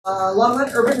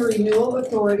Longmont Urban Renewal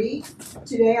Authority,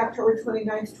 today, October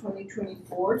 29th,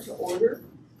 2024, to order.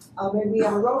 May we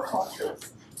have a roll call,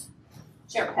 please?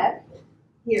 Chair Peck.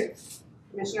 Here.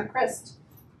 Commissioner Christ.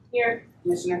 Here.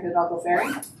 Commissioner Hidalgo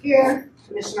Ferry. Here.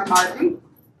 Commissioner Martin.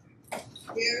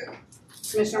 Here.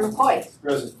 Commissioner McCoy.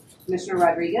 Present. Commissioner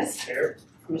Rodriguez. Here.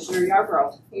 Commissioner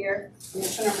Yarbrough. Here.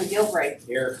 Commissioner McGilvray.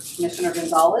 Here. Commissioner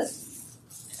Gonzalez.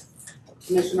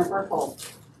 Commissioner Berthold.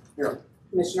 Here.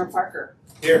 Commissioner Parker.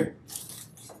 Here.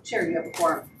 Chair, you have a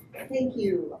quorum. Thank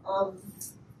you.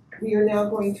 We are now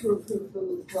going to approve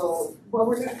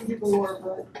we're going to do the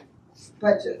lower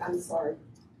budget, I'm sorry.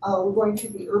 We're going to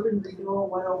the Urban Renewal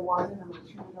 101, and I'm going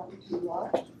to turn it over to you.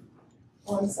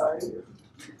 Oh, I'm sorry.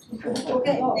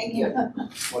 Okay, thank you.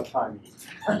 What time?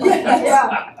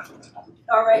 Yeah.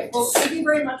 All right, well, thank you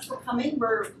very much for coming.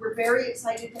 We're very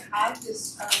excited to have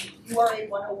this URA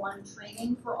 101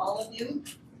 training for all of you.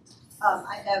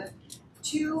 I have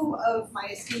two of my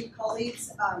esteemed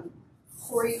colleagues,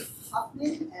 Corey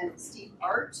Hoffman and Steve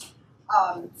Hart,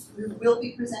 who will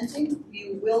be presenting.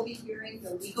 You will be hearing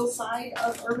the legal side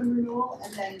of urban renewal,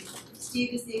 and then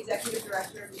Steve is the executive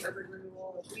director of the Urban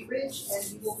Renewal of Wheat Ridge, and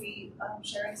he will be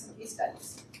sharing some case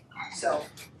studies. So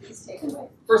please take it away.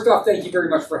 First off, thank you very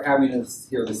much for having us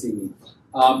here this evening.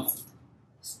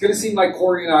 It's going to seem like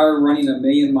Corey and I are running a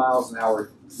million miles an hour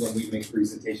when we make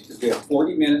presentations, because we have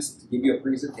 40 minutes to give you a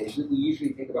presentation. We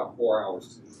usually take about 4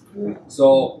 hours.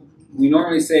 So we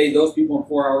normally say those people in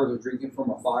 4 hours are drinking from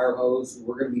a fire hose.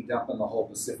 We're going to be dumping the whole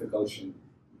Pacific Ocean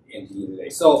into you today.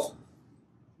 So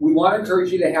we want to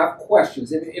encourage you to have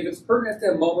questions. If it's pertinent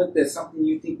to a moment that's something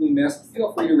you think we missed,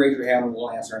 feel free to raise your hand and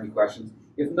we'll answer any questions.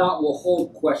 If not, we'll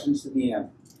hold questions to the end.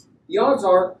 The odds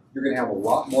are you're going to have a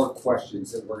lot more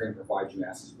questions that we're going to provide you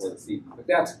answers for this evening. But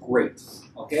that's great,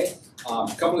 okay?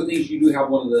 A couple of things, you do have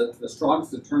one of the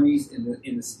strongest attorneys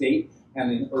in the state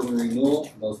and in urban renewal,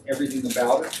 knows everything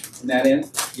about it. From that end,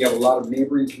 you have a lot of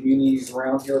neighboring communities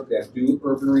around here that do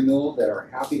urban renewal that are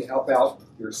happy to help out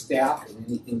your staff in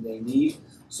anything they need.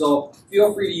 So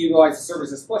feel free to utilize the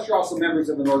services. Plus, you're also members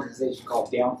of an organization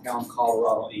called Downtown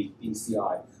Colorado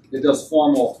DCI that does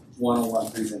formal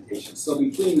one-on-one presentations. So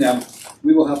between them,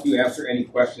 we will help you answer any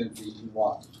questions that you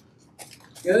want.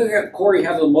 The other thing that Corey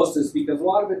handled most of this, because a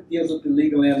lot of it deals with the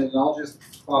legal end, and I'll just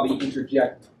probably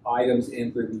interject items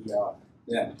into the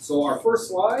end. So our first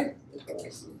slide.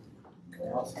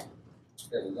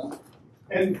 There we go.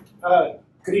 And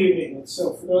good evening.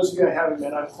 So for those of you I haven't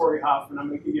met, I'm Corey Hoffman. I'm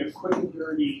going to give you a quick and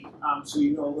dirty so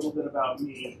you know a little bit about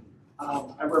me.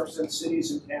 I represent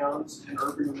cities and towns and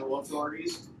urban renewal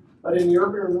authorities. But in the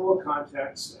urban renewal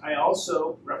context, I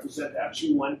also represent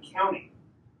actually one county.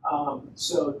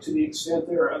 So to the extent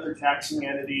there are other taxing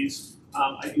entities,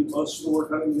 I do most of the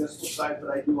work on the municipal side, but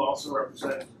I do also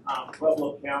represent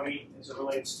Pueblo County as it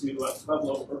relates to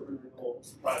Pueblo urban renewal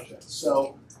projects.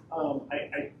 So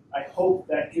I hope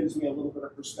that gives me a little bit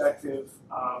of perspective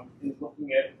in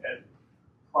looking at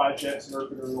projects and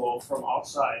urban renewal from all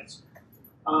sides.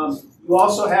 You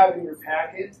also have in your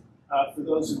packet, for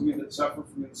those of you that suffer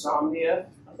from insomnia,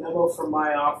 a memo from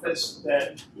my office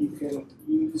that you can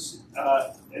use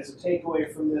as a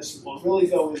takeaway from this. We'll really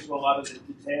go into a lot of the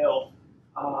detail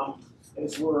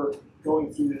as we're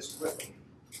going through this quickly.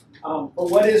 But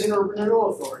what is an urban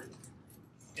renewal authority?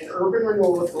 An urban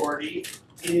renewal authority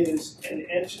is an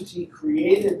entity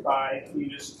created by a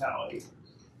municipality,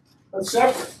 but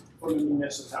separate from the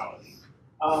municipality.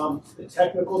 The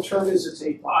technical term is it's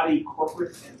a body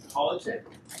corporate and politic.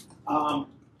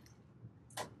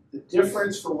 The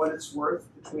difference, for what it's worth,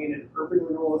 between an urban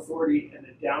renewal authority and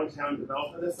a downtown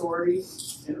development authority,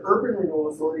 an urban renewal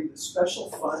authority, the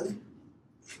special fund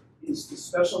is the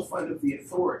special fund of the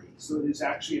authority, so it is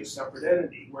actually a separate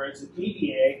entity, whereas a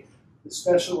DDA, the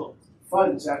special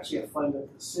fund is actually a fund of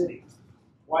the city.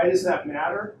 Why does that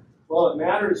matter? Well, it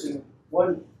matters in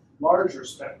one large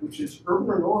respect, which is urban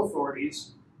renewal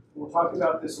authorities, and we'll talk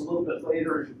about this a little bit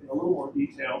later in a little more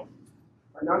detail,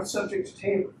 are not subject to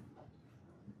taming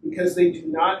because they do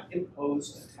not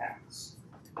impose a tax.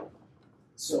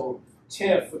 So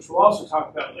TIF, which we'll also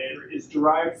talk about later, is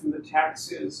derived from the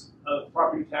taxes of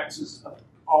property taxes of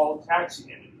all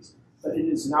taxing entities, but it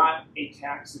is not a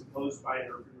tax imposed by an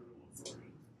urban renewal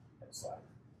authority. Next slide.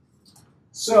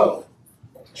 So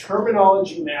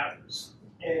terminology matters,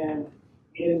 and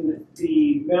in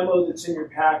the memo that's in your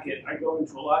packet, I go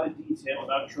into a lot of detail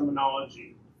about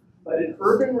terminology. But an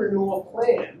urban renewal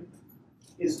plan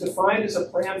is defined as a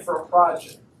plan for a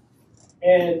project.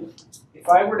 And if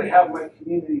I were to have my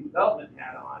community development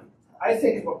hat on, I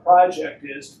think of a project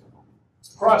as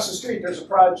across the street there's a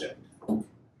project.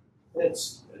 A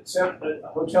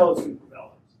hotel is being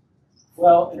developed.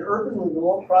 Well, an urban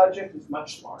renewal project is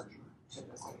much larger,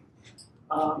 typically.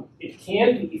 It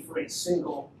can be for a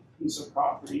single piece of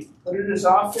property, but it is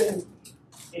often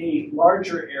a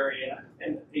larger area,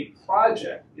 and a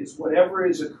project is whatever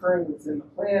is occurring within the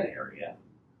plan area.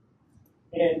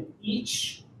 And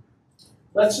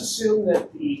let's assume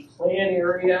that the plan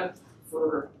area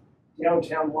for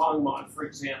downtown Longmont, for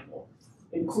example,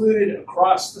 included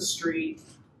across the street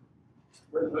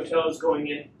where the hotel is going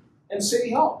in, and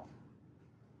City Hall.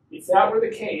 If that were the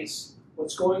case,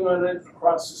 what's going on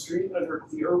across the street under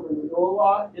the urban renewal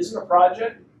law isn't a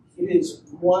project, it is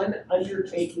one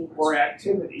undertaking or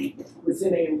activity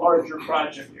within a larger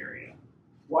project area.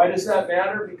 Why does that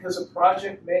matter? Because a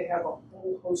project may have a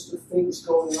whole host of things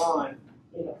going on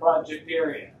in a project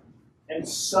area. And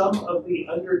some of the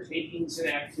undertakings and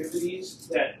activities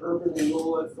that urban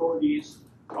renewal authorities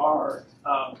are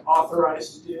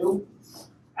authorized to do: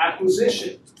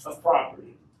 acquisition of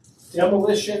property,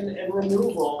 demolition and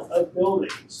removal of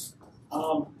buildings,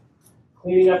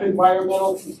 cleaning up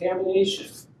environmental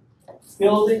contamination,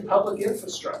 building public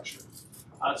infrastructure.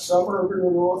 Some urban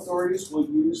renewal authorities will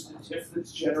use the TIF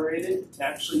that's generated to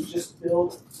actually just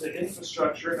build the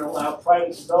infrastructure and allow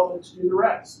private development to do the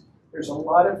rest. There's a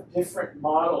lot of different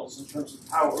models in terms of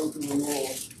how urban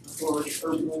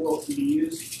renewal can be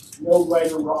used. No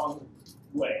right or wrong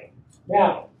way.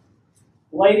 Now,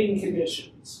 lighting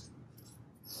conditions.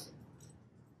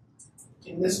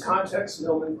 In this context,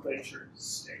 nomenclature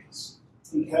stinks,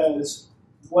 because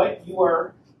what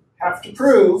you have to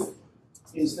prove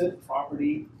is that the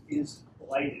property is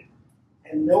blighted.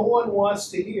 And no one wants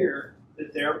to hear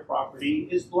that their property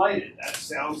is blighted. That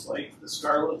sounds like the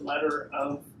scarlet letter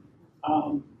of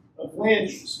land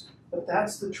use. But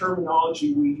that's the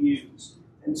terminology we use.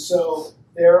 And so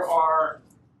there are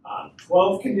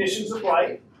 12 conditions of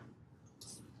blight.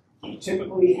 You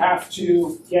typically have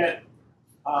to get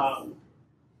 4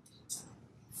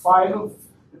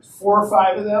 or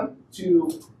 5 of them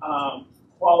to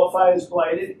qualify as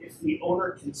blighted. If the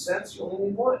owner consents, you only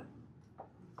need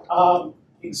 1.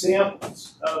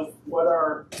 Examples of what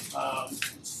are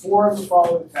 4 of the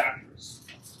following factors: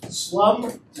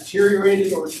 slum,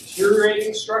 deteriorated or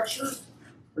deteriorating structure,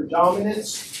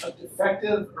 predominance of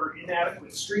defective or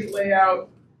inadequate street layout,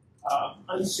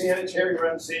 unsanitary or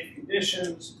unsafe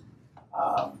conditions,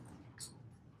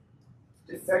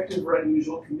 defective or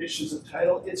unusual conditions of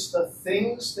title. It's the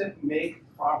things that make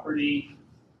property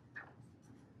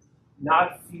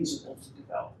not feasible to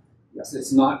develop. Yes,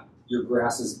 it's not your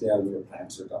grass is dead or your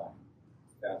plants are dying.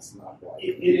 That's not right.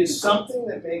 It is something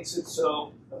that makes it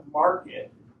so the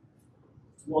market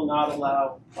will not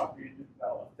allow property to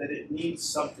develop, that it needs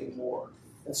something more.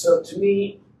 And so to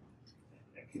me,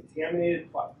 a contaminated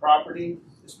property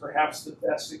is perhaps the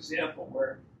best example,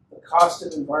 where the cost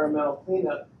of environmental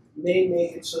cleanup may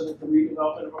make it so that the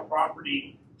redevelopment of a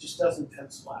property just doesn't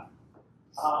pencil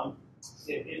out.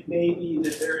 It may be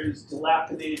that there is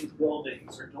dilapidated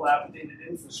buildings or dilapidated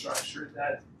infrastructure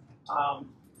that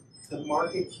the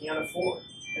market can't afford.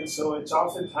 And so it's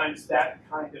oftentimes that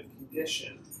kind of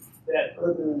condition that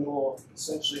urban renewal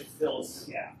essentially fills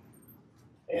the gap.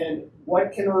 And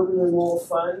what can urban renewal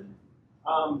fund?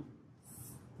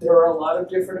 There are a lot of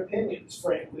different opinions,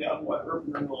 frankly, on what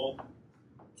urban renewal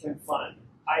can fund.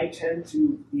 I tend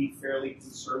to be fairly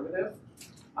conservative.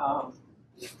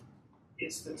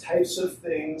 It's the types of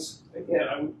things, again,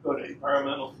 I would go to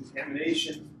environmental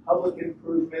contamination, public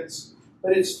improvements,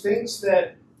 but it's things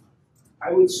that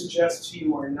I would suggest to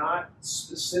you are not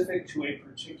specific to a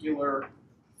particular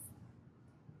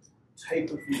type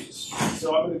of use.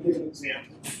 So I'm going to give an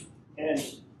example. And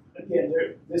again,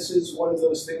 this is one of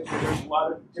those things where there's a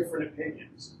lot of different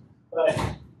opinions. But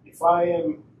if I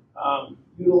am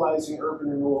utilizing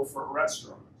urban renewal for a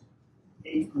restaurant,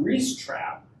 a grease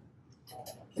trap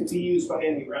can be used by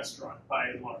any restaurant, by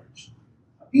and large.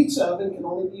 A pizza oven can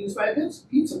only be used by a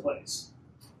pizza place.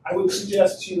 I would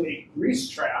suggest to you a grease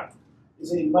trap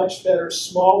is a much better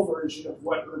small version of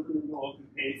what urban renewal can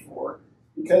pay for,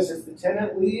 because if the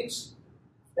tenant leaves,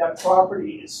 that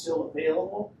property is still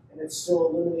available and it's still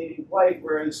eliminating blight,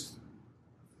 whereas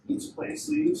pizza place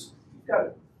leaves, you've got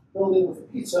a building with a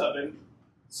pizza oven,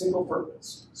 single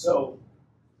purpose. So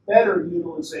better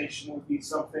utilization would be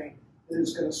something that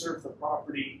is going to serve the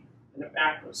property in a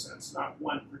macro sense, not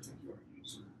one particular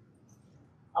user.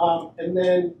 And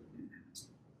then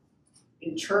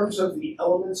in terms of the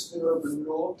elements of an urban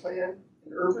renewal plan,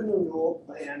 an urban renewal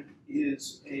plan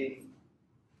is a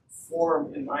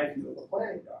form, in my view, of a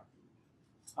planning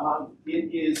document.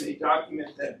 It is a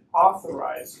document that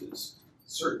authorizes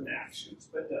certain actions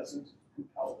but doesn't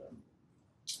compel them.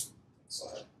 Next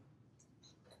slide.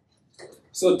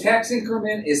 So tax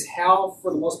increment is how,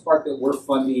 for the most part, that we're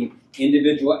funding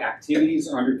individual activities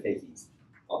or undertakings.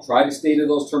 I'll try to stay to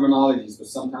those terminologies, but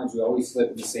sometimes we always slip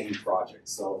in the same project.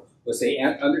 So let's say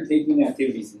undertaking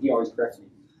activities, and he always corrects me.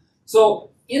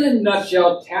 So in a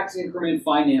nutshell, tax increment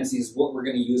financing is what we're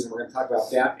going to use, and we're going to talk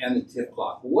about that and the tip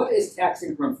clock. What is tax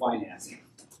increment financing?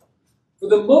 For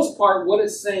the most part, what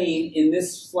it's saying in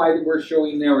this slide that we're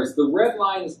showing there is the red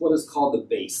line is what is called the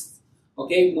base.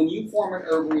 Okay, when you form an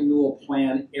urban renewal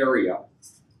plan area,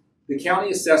 the county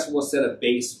assessor will set a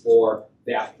base for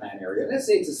that plan area. Let's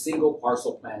say it's a single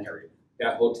parcel plan area.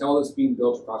 That hotel that's being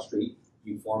built across the street,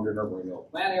 you formed an urban renewal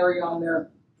plan area on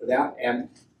there for that, and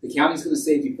the county's going to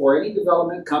say before any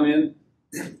development come in,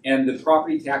 and the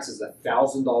property tax is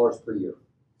 $1,000 per year.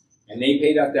 And they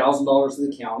pay that $1,000 to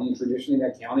the county, and traditionally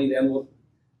that county then will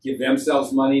give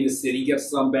themselves money, the city gets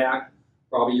some back,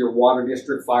 probably your water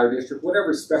district, fire district,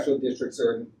 whatever special districts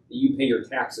are that you pay your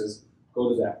taxes, go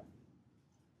to that.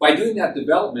 By doing that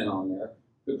development on there,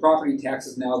 the property tax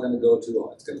is now going to go to,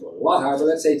 it's going to go to a lot higher, but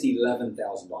let's say it's $11,000.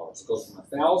 It goes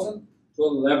from $1,000 to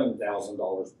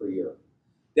 $11,000 per year.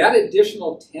 That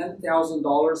additional $10,000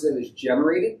 that is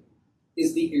generated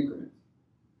is the increment.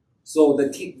 So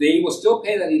they will still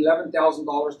pay that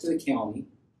 $11,000 to the county.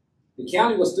 The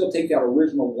county will still take that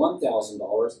original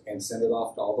 $1,000 and send it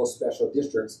off to all those special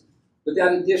districts. But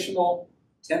that additional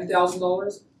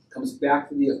 $10,000 comes back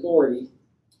to the authority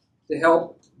to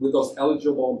help with those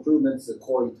eligible improvements that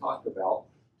Corey talked about,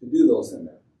 to do those in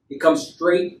there. It comes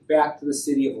straight back to the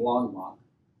city of Longmont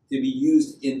to be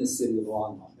used in the city of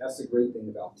Longmont. That's the great thing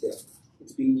about TIF.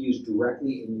 It's being used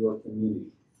directly in your community.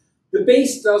 The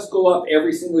base does go up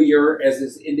every single year, as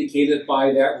is indicated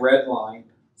by that red line.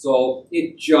 So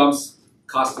it jumps,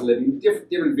 cost of living,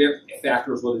 different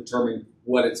factors will determine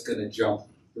what it's going to jump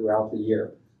throughout the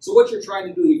year. So what you're trying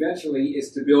to do eventually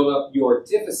is to build up your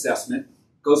TIF assessment.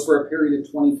 Goes for a period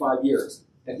of 25 years.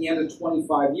 At the end of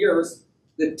 25 years,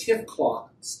 the TIF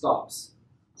clock stops.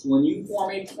 So when you form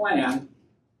a plan,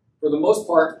 for the most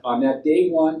part, on that day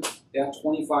one, that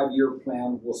 25-year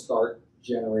plan will start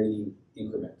generating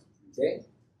increment. Okay?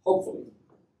 Hopefully.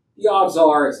 The odds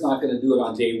are it's not going to do it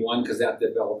on day one because that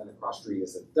development across the street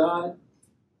isn't done.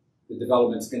 The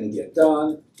development's going to get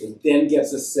done. It then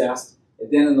gets assessed. And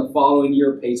then in the following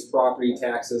year pays property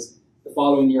taxes. The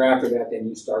following year after that, then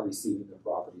you start receiving the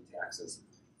property taxes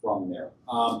from there.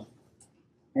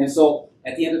 And so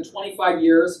at the end of 25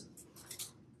 years,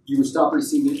 you would stop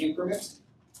receiving increments.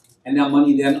 And that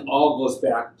money then all goes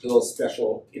back to those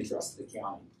special interests of the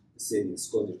county, the city, the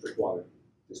school district, water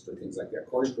district, things like that.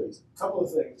 Corey, please. A couple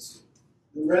of things.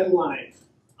 The red line,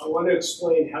 I want to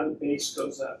explain how the base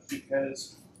goes up,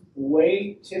 because the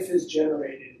way TIF is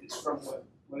generated is from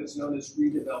what is known as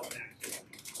redevelopment activity.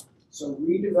 So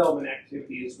redevelopment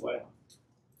activity is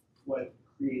what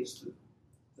creates the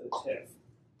TIF.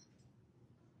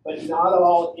 But not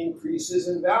all increases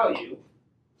in value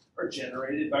are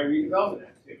generated by redevelopment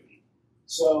activity.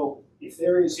 So if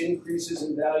there is increases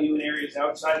in value in areas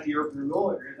outside the urban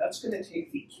renewal area, that's going to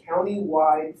take the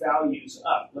county-wide values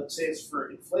up. Let's say it's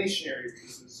for inflationary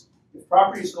reasons. If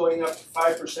property is going up to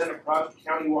 5% of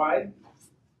county-wide,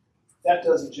 that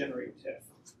doesn't generate TIF.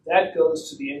 That goes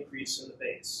to the increase in the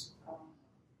base.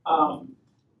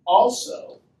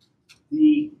 Also,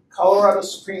 the Colorado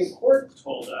Supreme Court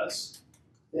told us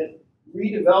that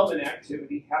redevelopment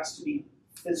activity has to be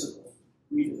physical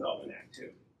redevelopment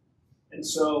activity. And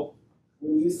so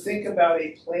when you think about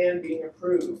a plan being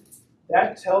approved,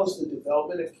 that tells the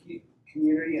development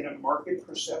community and a market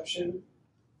perception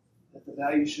that the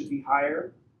value should be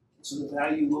higher, so the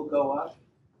value will go up.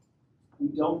 We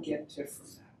don't get TIF from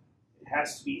that. It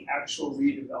has to be actual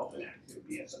redevelopment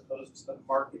activity as opposed to the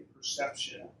market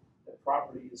perception that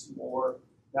property is more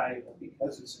valuable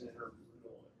because it's in an urban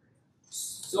renewal area.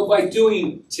 So by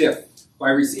doing TIF,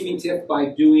 by receiving TIF, by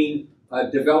doing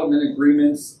development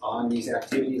agreements on these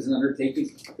activities and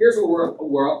undertakings, here's what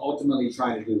we're ultimately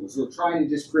trying to do. Is we're trying to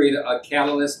just create a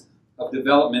catalyst of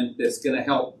development that's going to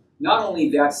help not only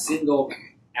that single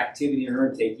activity and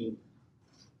undertaking,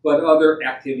 but other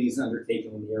activities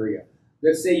undertaken in the area.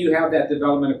 Let's say you have that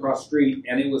development across the street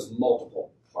and it was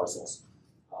multiple parcels.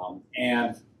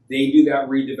 And they do that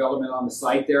redevelopment on the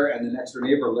site there, and the next door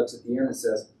neighbor looks at the end and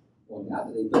says, well, now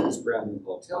that they built this brand new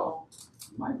hotel,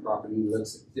 my property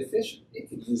looks deficient. It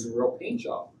could use a real paint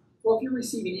job. Well, if you're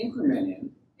receiving increment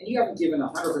in, and you haven't given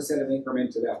 100% of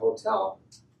increment to that hotel,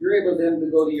 you're able then to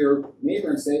go to your neighbor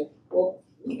and say, well,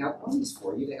 we have monies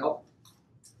for you to help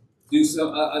do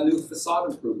a new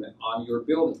facade improvement on your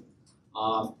building.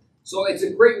 So it's a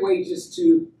great way just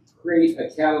to create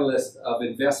a catalyst of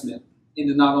investment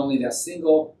into not only that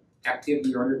single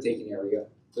activity or undertaking area,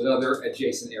 but other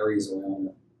adjacent areas around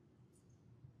it.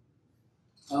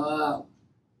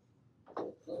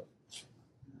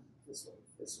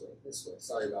 This way.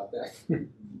 Sorry about that.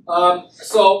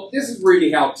 So this is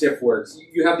really how TIF works.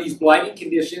 You have these blighting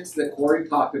conditions that Corey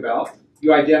talked about.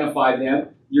 You identify them.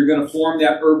 You're going to form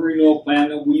that urban renewal plan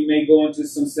that we may go into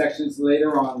some sections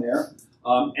later on there.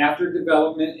 After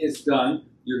development is done,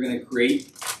 you're going to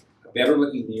create a better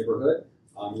looking neighborhood.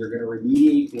 You're going to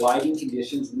remediate blighting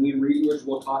conditions. Me and Reed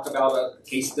will talk about a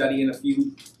case study in a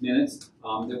few minutes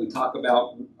that we talk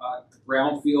about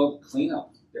brownfield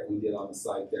cleanup that we did on the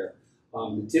site there.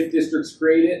 The TIF district's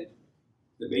created.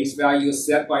 The base value is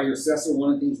set by your assessor.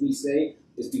 One of the things we say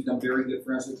is become very good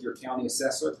friends with your county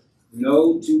assessor.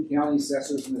 No two county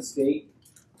assessors in the state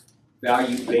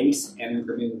value base and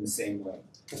increment in the same way.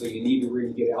 So you need to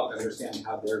really get out and understand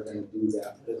how they're going to do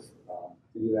that.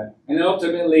 And then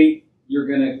ultimately, you're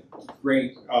going to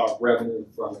bring revenue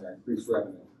from there, increase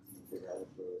revenue.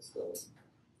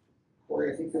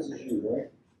 Corey, I think this is you, right?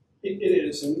 It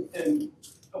is, and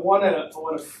I want to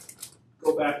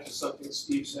go back to something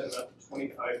Steve said about the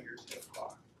 25-year TIF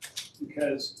clock,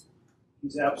 because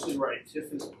he's absolutely right.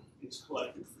 TIF is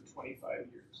collected for 25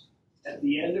 years. At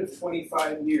the end of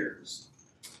 25 years,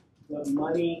 the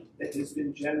money that has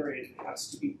been generated has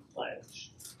to be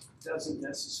pledged. It doesn't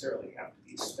necessarily have to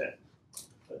be spent.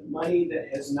 But money that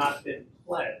has not been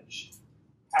pledged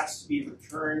has to be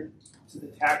returned to the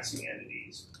taxing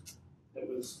entities that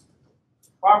was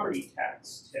property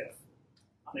tax TIF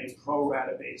on a pro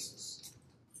rata basis.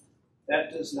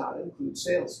 That does not include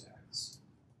sales tax.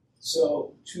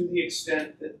 So to the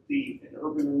extent that an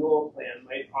urban renewal plan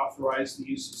might authorize the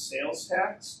use of sales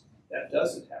tax, that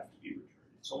doesn't have to be returned.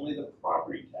 It's only the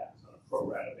property tax on a pro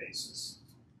rata basis.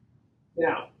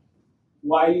 Now,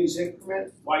 why use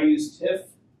increment? Why use TIF?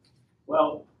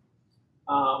 Well,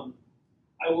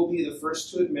 I will be the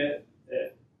first to admit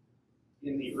that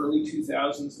in the early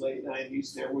 2000s, late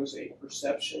 90s, there was a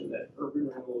perception that urban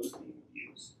renewal was being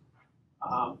abused.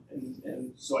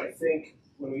 And so I think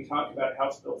when we talk about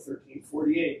House Bill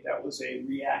 1348, that was a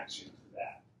reaction to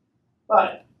that.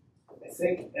 But I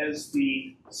think as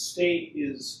the state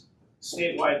is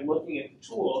statewide looking at the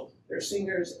tool, they're seeing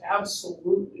there's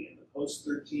absolutely in the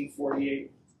post-1348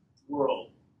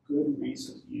 world good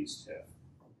reason to use TIF.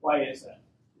 Why is that?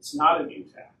 It's not a new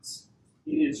tax.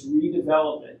 It is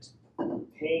redevelopment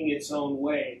paying its own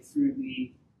way through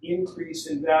the increase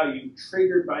in value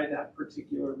triggered by that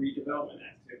particular redevelopment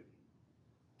activity.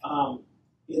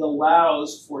 It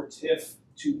allows for TIF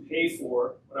to pay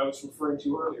for what I was referring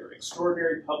to earlier,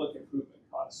 extraordinary public improvement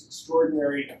costs,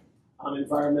 extraordinary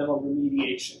environmental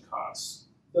remediation costs,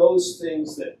 those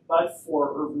things that but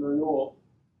for urban renewal,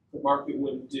 the market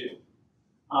wouldn't do.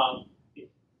 It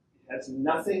has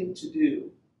nothing to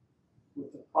do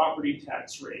with the property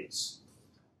tax rates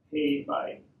paid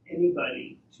by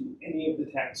anybody to any of the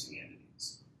taxing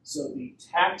entities. So the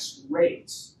tax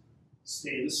rates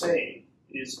stay the same.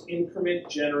 It is increment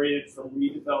generated from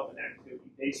redevelopment activity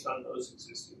based on those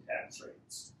existing tax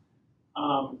rates.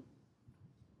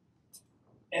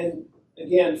 And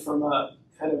again, from a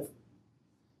kind of,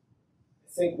 I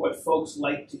think what folks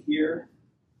like to hear,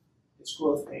 it's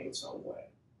growth paying its own way.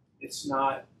 It's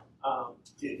not,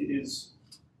 it is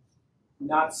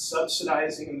not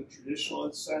subsidizing in the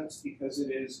traditional sense because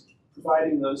it is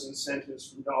providing those incentives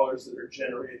from dollars that are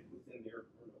generated within the urban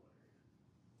renewal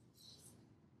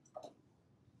area.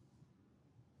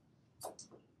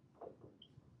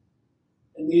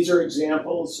 And these are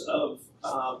examples of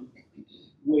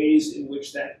ways in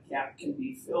which that gap can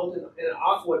be filled. And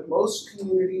what most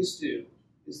communities do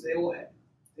is they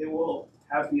will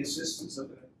have the assistance of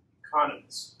an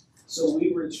economist. So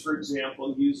Weebridge, for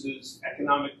example, uses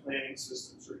economic planning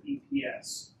systems, or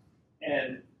EPS.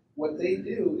 And what they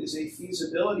do is a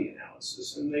feasibility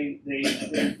analysis, and they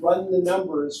run the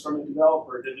numbers from a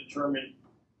developer to determine,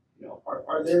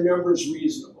 are their numbers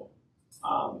reasonable?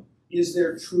 Is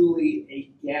there truly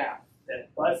a gap that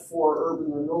but for urban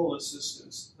renewal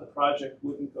assistance, the project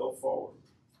wouldn't go forward?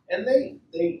 And they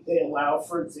allow,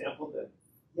 for example, that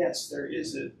yes, there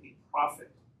is a profit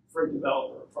for a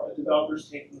developer. A developer's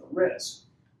taking a risk,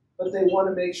 but they want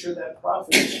to make sure that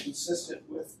profit is consistent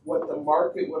with what the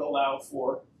market would allow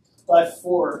for, but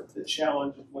for the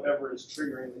challenge of whatever is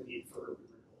triggering the need for urban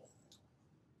renewal.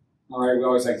 All right, we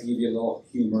always like to give you a little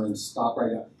humor and stop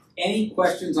right now. Any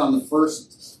questions on the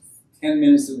first 10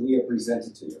 minutes that we have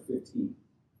presented to you, 15?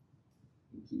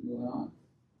 Keep moving on. All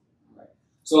right.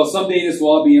 So someday this will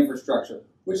all be infrastructure,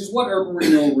 which is what urban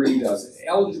renewal really does.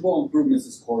 Eligible improvements,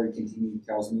 as Corey continually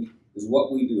tells me, is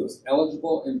what we do. Is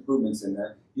eligible improvements in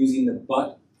there using the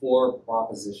but or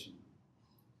proposition?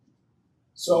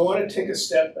 So I want to take a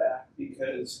step back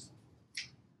because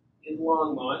in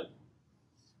Longmont,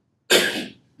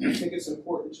 I think it's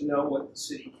important to know what the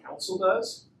city council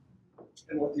does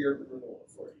and what the urban renewal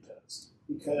authority does.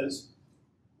 Because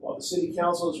while the city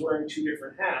council is wearing two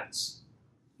different hats,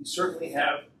 you certainly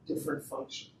have different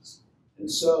functions. And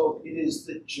so it is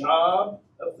the job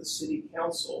of the city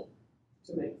council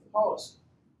to make the policy.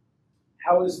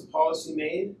 How is the policy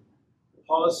made? The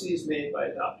policy is made by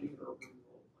adopting an urban renewal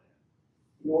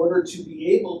plan. In order to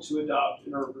be able to adopt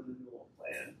an urban renewal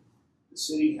plan, the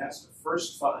city has to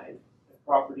first find that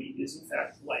property is in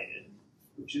fact blighted,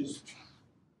 which is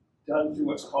done through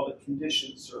what's called a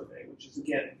condition survey, which is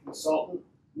again a consultant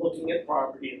looking at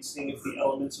property and seeing if the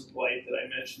elements of blight that I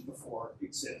mentioned before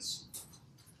exist.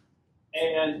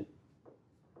 And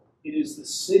it is the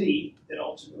city that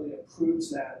ultimately approves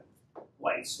that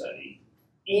blight study.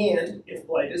 And if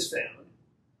blight is found,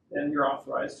 then you're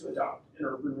authorized to adopt an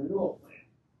urban renewal plan.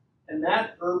 And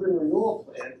that urban renewal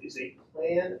plan is a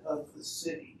plan of the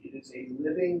city. It is a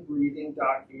living, breathing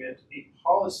document, a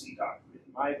policy document,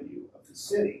 in my view, of the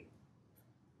city.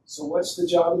 So what's the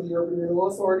job of the Urban Renewal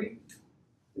Authority?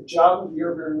 The job of the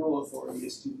Urban Renewal Authority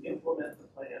is to implement the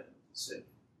plan of the city.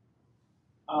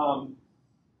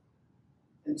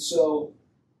 And so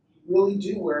you really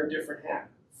do wear a different hat.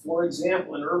 For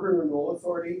example, an Urban Renewal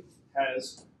Authority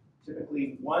has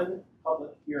typically one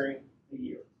public hearing a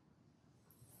year.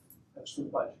 That's for the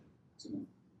budget.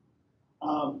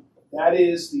 That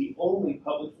is the only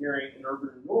public hearing an Urban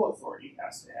Renewal Authority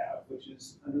has to have, which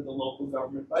is under the local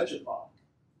government budget law.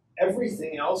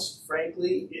 Everything else,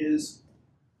 frankly, is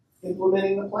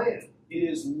implementing the plan. It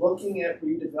is looking at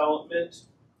redevelopment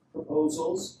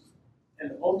proposals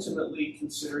and ultimately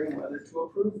considering whether to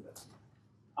approve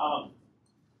them.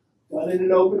 Done in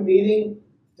an open meeting,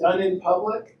 done in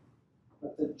public,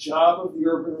 but the job of the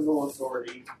Urban Renewal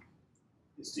Authority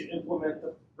is to implement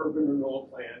the Urban Renewal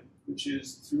Plan, which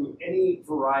is through any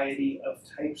variety of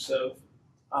types of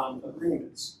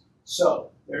agreements.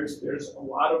 So there's a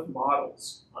lot of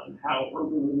models on how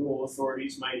urban renewal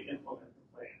authorities might implement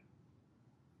the plan.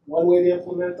 One way to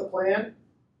implement the plan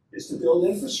is to build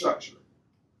infrastructure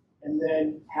and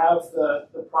then have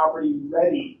the property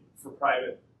ready for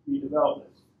private redevelopment.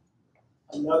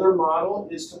 Another model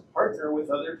is to partner with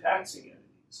other taxing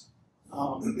entities.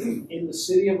 In the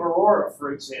city of Aurora,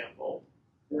 for example,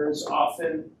 there is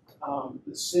often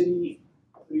the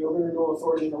Urban Renewal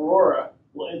Authority in Aurora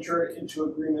will enter into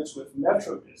agreements with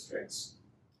metro districts,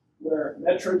 where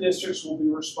metro districts will be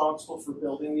responsible for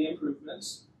building the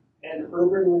improvements, and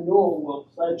urban renewal will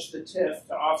pledge the TIF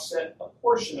to offset a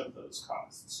portion of those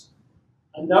costs.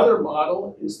 Another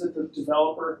model is that the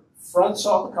developer fronts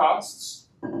all the costs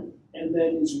and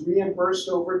then is reimbursed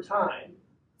over time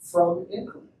from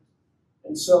increment.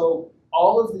 And so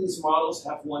all of these models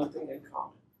have one thing in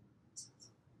common.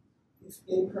 If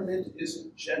increment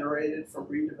isn't generated from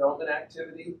redevelopment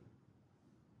activity,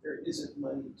 there isn't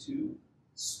money to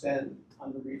spend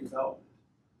on the redevelopment.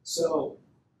 So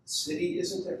the city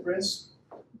isn't at risk,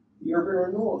 the Urban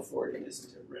Renewal Authority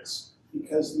isn't at risk,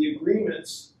 because the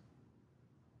agreements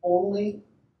only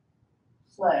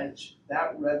pledge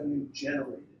that revenue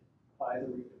generated by the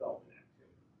redevelopment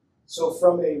activity. So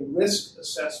from a risk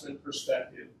assessment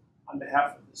perspective, on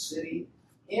behalf of the city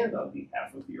and on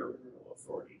behalf of the Urban Renewal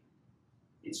Authority,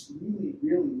 it's really,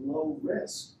 really low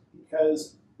risk,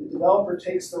 because the developer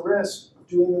takes the risk of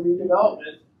doing the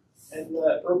redevelopment, and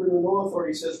the Urban Renewal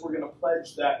Authority says we're going to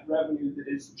pledge that revenue that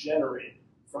is generated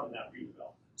from that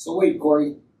redevelopment. So wait,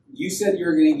 Corey, you said you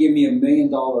were going to give me $1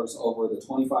 million over the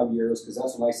 25 years, because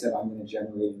that's what I said I'm going to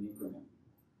generate an increment.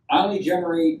 I only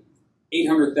generate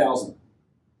 $800,000.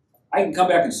 I can come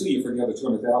back and sue you for the other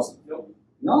 $200,000. Nope.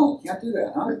 No, can't do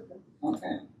that, huh?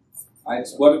 Okay.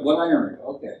 It's what I earned.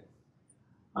 Okay.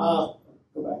 Go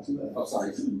back to that. Oh,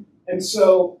 sorry. And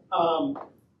so,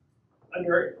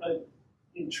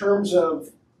 in terms of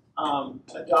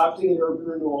adopting an urban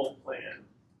renewal plan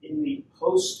in the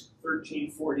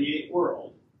post-1348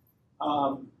 world,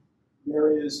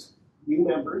 there is new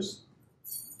members,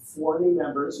 4 new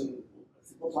members, and I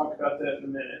think we'll talk about that in a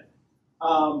minute.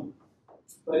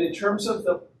 But in terms of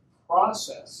the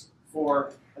process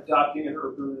for adopting an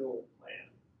urban renewal plan,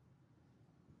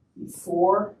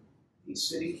 before the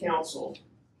city council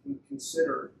can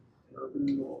consider an urban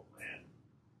renewal plan,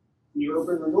 the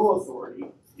Urban Renewal Authority,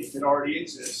 if it already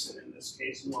exists, and in this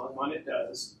case in Longmont it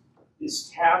does, is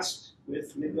tasked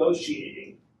with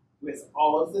negotiating with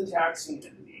all of the taxing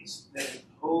entities that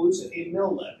impose a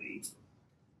mill levy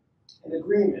an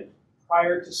agreement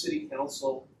prior to city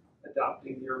council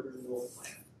adopting the urban renewal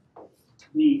plan.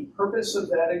 The purpose of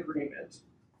that agreement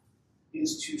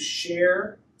is to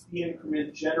share the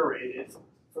increment generated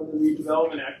from the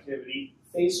redevelopment activity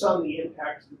based on the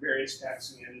impact of the various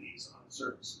taxing entities on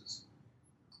services.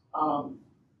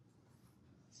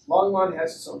 Longmont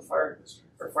has its own fire district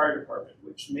or fire department,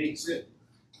 which makes it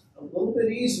a little bit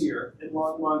easier in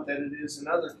Longmont than it is in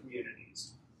other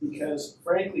communities, because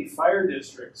frankly, fire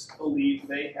districts believe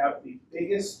they have the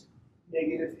biggest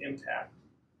negative impact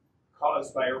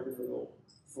caused by urban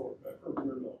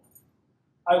renewal.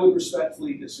 I would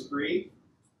respectfully disagree.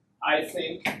 I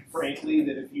think, frankly,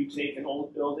 that if you take an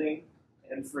old building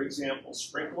and, for example,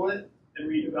 sprinkle it and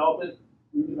redevelop it,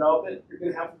 you're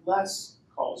going to have less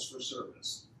calls for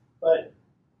service. But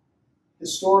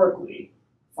historically,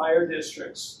 fire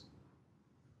districts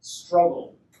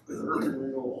struggle with urban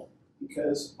renewal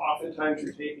because oftentimes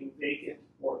you're taking vacant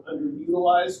or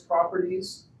underutilized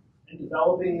properties and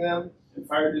developing them, and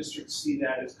fire districts see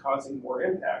that as causing more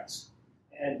impacts,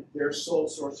 and their sole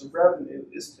source of revenue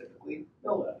is typically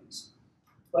mill levies.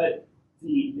 But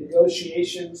the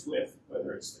negotiations with,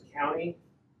 whether it's the county,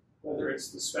 whether it's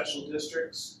the special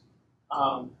districts,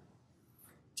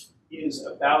 is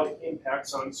about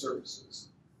impacts on services.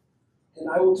 And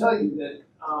I will tell you that,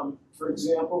 for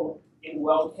example, in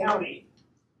Weld County,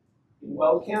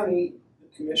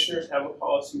 the commissioners have a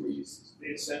policy where they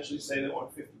essentially say they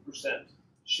want 50%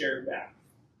 shared back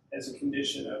as a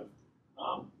condition of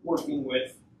working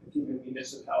with a given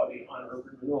municipality on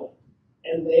urban renewal.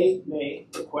 And they may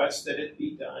request that it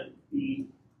be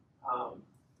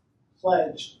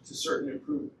pledged to certain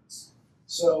improvements.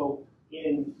 So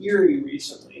in Erie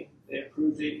recently, they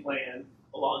approved a plan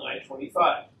along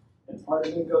I-25. And part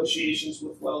of the negotiations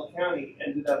with Weld County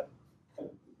ended up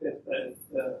that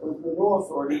the Urban Renewal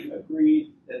Authority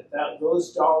agreed that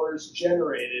those dollars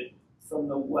generated from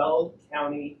the Weld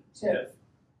County TIF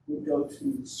would go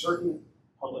to certain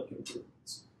public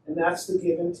improvements. And that's the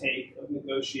give and take of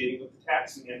negotiating with the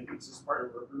taxing entities as part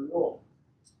of urban renewal.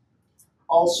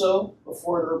 Also,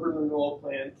 before an urban renewal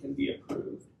plan can be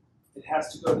approved, it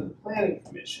has to go to the Planning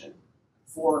Commission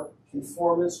for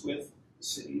conformance with the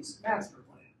city's master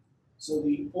plan. So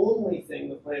the only thing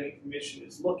the Planning Commission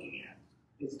is looking at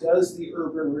is, does the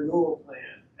urban renewal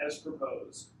plan as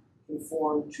proposed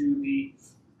conform to the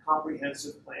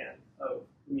comprehensive plan of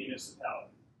the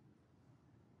municipality?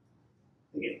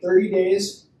 They get 30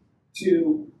 days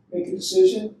to make a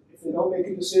decision. If they don't make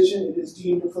a decision, it is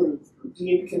deemed approved or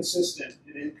deemed consistent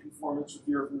and in conformance with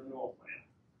the urban renewal plan,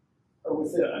 or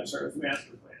with the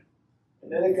master plan.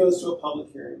 And then it goes to a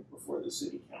public hearing before the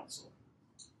city council.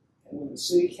 And when the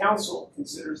city council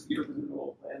considers the urban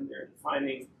renewal plan,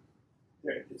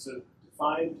 it's a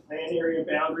defined plan area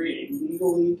boundary, a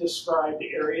legally described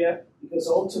area, because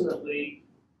ultimately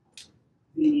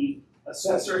the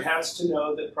assessor has to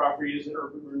know that property is an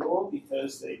urban renewal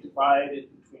because they divide it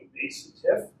between base and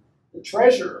TIF. The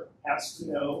treasurer has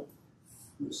to know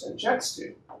who to send checks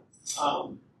to.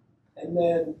 And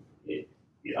then it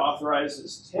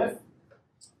authorizes TIF.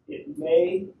 It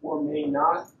may or may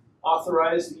not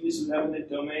authorize the use of eminent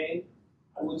domain.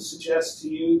 I would suggest to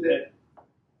you that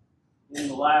in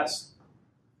the last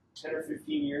 10 or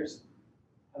 15 years,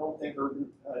 I don't think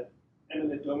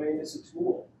eminent domain is a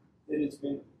tool that has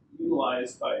been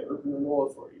utilized by urban renewal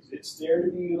authorities. It's there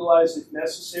to be utilized if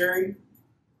necessary.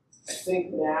 I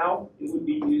think now it would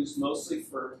be used mostly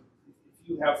for if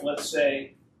you have, let's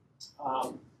say,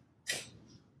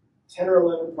 10 or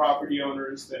 11 property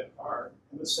owners that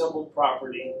have assembled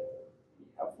property. You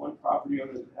have one property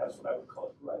owner that has what I would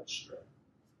call a grudge strip.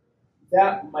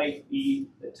 That might be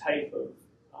the type of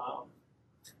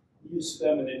use of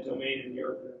eminent domain in the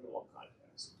urban renewal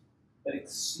context, but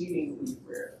exceedingly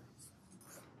rare.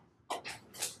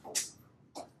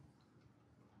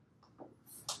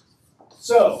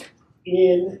 So,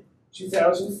 in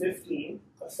 2015,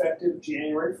 effective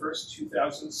January 1st,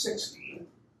 2016,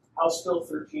 House Bill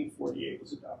 1348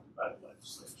 was adopted by the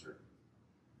legislature.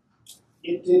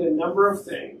 It did a number of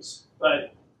things,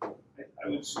 but I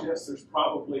would suggest there's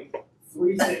probably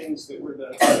three things that were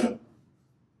the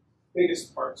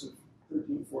biggest parts of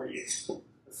 1348.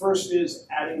 The first is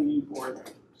adding new board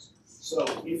members. So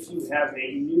if you have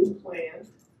a new plan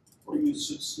or you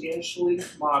substantially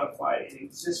modify an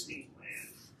existing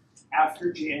plan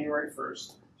after January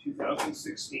 1st,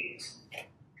 2016,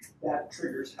 that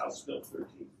triggers House Bill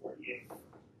 1348.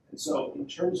 And so in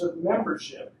terms of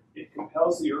membership, it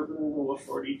compels the Urban Renewal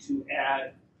Authority to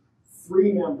add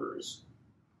 3 members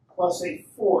plus a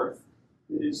 4th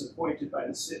that is appointed by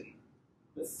the city.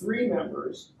 The 3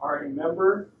 members are a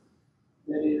member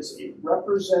that is a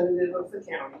representative of the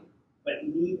county, but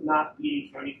need not be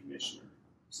a county commissioner.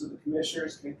 So the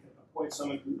commissioners can appoint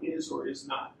someone who is or is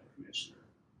not a commissioner.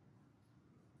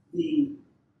 The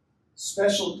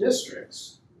special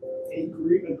districts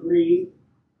agree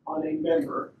on a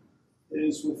member that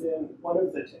is within one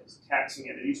of the taxing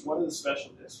entities, one of the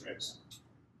special districts.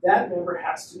 That member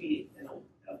has to be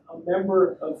a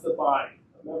member of the body,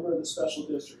 a member of the special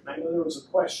district. And I know there was a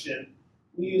question.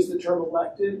 We use the term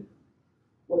elected.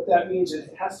 What that means is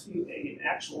it has to be an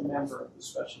actual member of the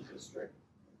special district.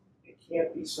 It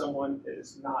can't be someone that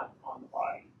is not on the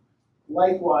body.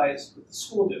 Likewise, with the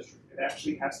school district, it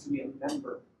actually has to be a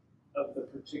member of the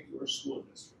particular school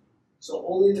district. So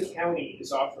only the county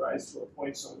is authorized to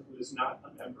appoint someone who is not a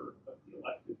member of the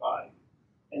elected body.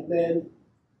 And then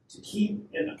to keep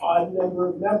an odd number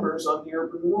of members on the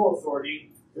Urban Renewal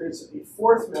Authority, there's a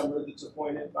fourth member that's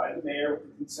appointed by the mayor with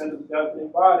the consent of the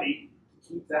governing body to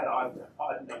keep that odd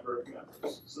number of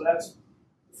members. So that's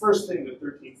the first thing that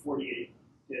 1348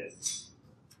 did.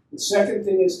 The second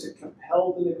thing is to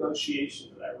compel the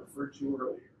negotiation that I referred to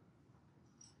earlier.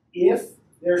 If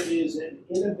there is an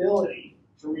inability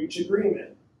to reach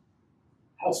agreement,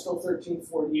 House Bill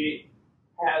 1348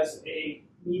 has a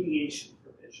mediation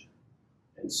provision.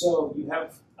 And so you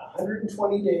have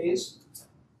 120 days,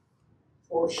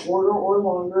 or shorter or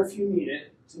longer if you need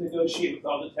it, to negotiate with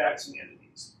all the taxing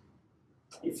entities.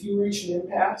 If you reach an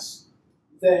impasse,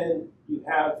 then you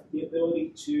have the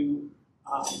ability to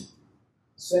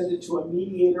send it to a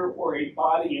mediator or a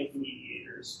body of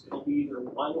mediators. It'll be either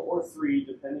one or three,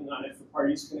 depending on if the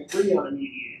parties can agree on a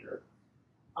mediator.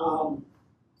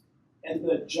 And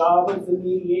the job of the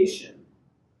mediation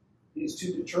is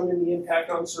to determine the impact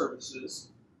on services,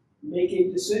 make a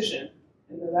decision,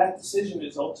 and then that decision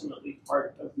is ultimately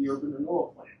part of the urban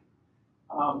renewal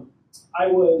plan. I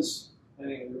was,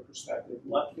 depending on your perspective,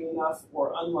 lucky enough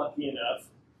or unlucky enough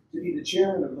to be the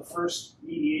chairman of the first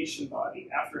mediation body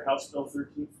after House Bill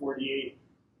 1348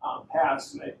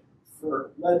 passed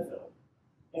for Leadville.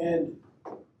 And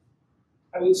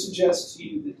I would suggest to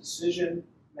you the decision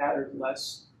mattered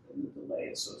less than the delay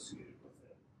associated with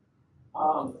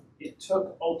it. It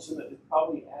took ultimately,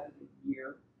 probably added a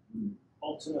year,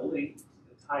 ultimately,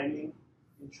 the timing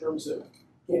in terms of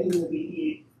getting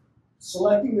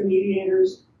selecting the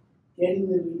mediators, getting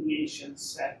the mediation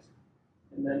set,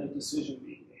 and then a decision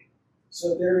being made.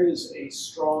 So there is a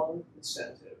strong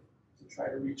incentive to try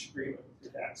to reach agreement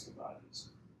with your taxing bodies.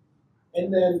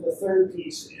 And then the third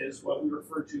piece is what we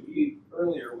referred to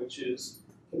earlier, which is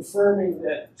confirming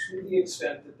that to the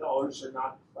extent that dollars are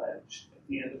not pledged at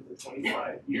the end of the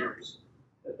 25 years,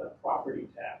 that the property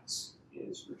tax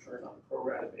is returned on a pro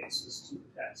rata basis to the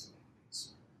taxing entities.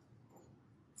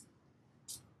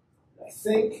 I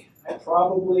think I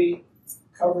probably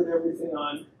covered everything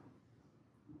on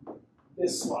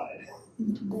this slide.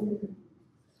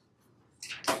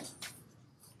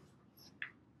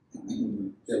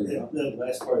 The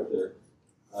last part there,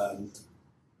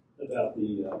 about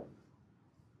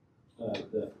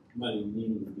the money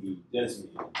needing to be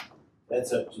designated,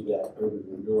 that's up to that urban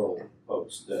renewal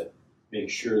folks to make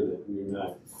sure that we're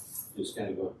not just kind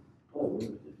of going, oh, what do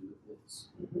we do with this?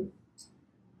 Mm-hmm.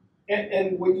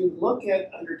 And when you look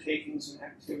at undertakings and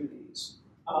activities,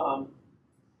 I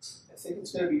think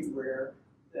it's going to be rare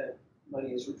that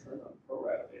money is returned on a pro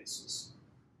rata basis.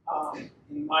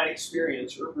 In my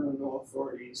experience, urban renewal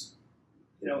authorities,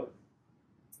 the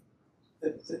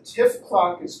TIF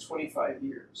clock is 25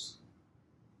 years,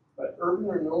 but urban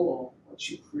renewal, once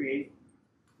you create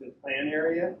the plan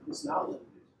area, is not limited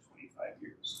to 25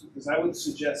 years. Because I would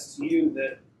suggest to you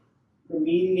that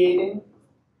remediating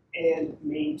and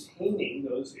maintaining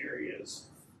those areas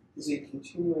is a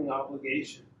continuing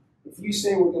obligation. If you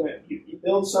say you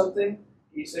build something,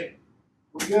 you say,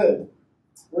 we're good,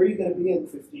 where are you going to be in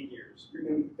 15 years? You're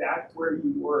going to be back where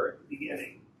you were at the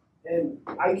beginning. And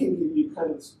I can give you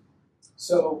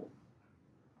so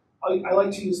I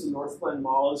like to use the North Glen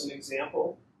Mall as an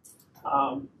example.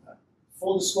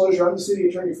 Full disclosure, I'm the city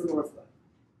attorney for North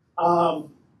Glen.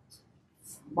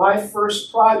 My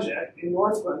first project in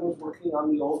North Glen was working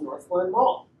on the old North Glen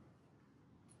Mall.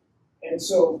 And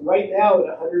so right now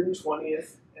at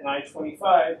 120th and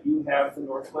I-25, you have the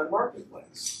North Glen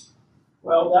Marketplace.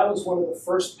 Well, that was one of the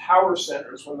first power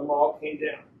centers when the mall came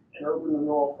down, an urban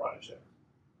renewal project.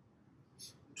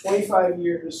 25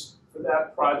 years for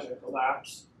that project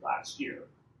elapsed last year.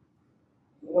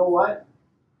 You know what?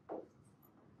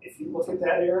 If you look at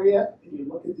that area, and you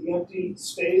look at the empty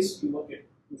space, you look at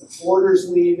the Borders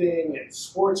leaving, and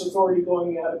Sports Authority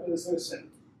going out of business, and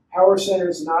power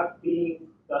centers not being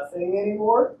the thing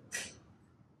anymore,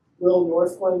 will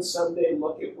North Glen someday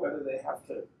look at whether they have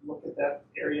to look at that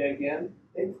area again?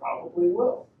 They probably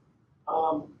will.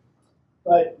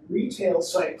 But retail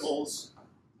cycles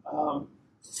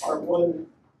are one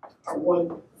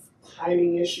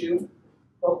timing issue.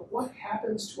 But what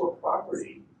happens to a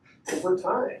property over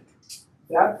time?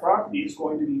 That property is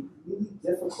going to be really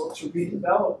difficult to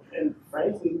redevelop, and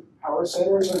frankly, power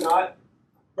centers are not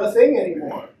the thing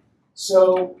anymore.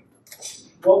 So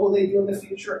what will they do in the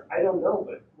future? I don't know,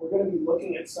 but we're going to be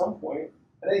looking at some point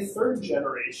at a third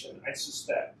generation, I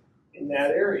suspect, in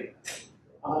that area.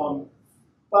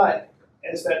 But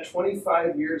as that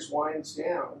 25 years winds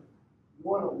down, you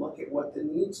want to look at what the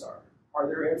needs are. Are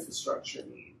there infrastructure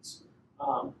needs?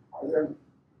 Are there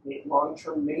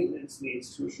long-term maintenance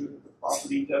needs to ensure that the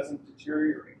property doesn't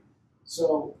deteriorate?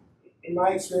 So in my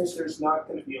experience, there's not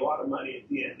going to be a lot of money at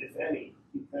the end, if any,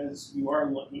 because you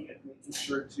are looking at making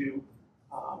sure to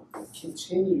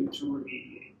continue to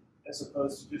remediate, as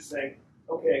opposed to just saying,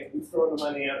 okay, we've thrown the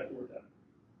money out and we're done.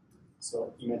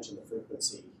 So you mentioned the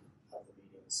frequency of the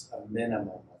meetings, a minimum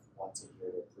of once a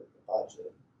year to approve the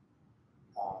budget.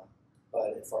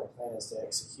 But if our plan is to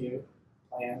execute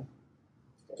plan,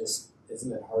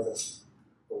 isn't it hard to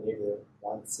believe that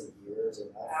once a year is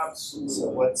enough? Absolutely. So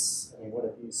what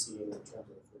have you seen in terms of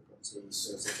the frequency?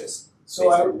 So is it just So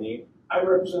based on need? I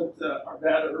represent the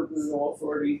Arvada Urban Renewal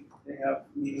Authority. They have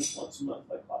meetings once a month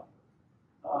like that.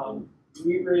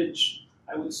 Blue Ridge,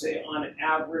 I would say on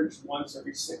average once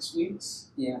every 6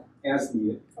 weeks. Yeah, as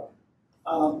needed.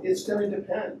 It's going to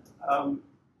depend.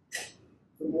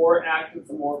 The more active,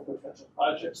 the more potential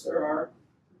projects there are,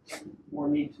 more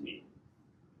need to meet.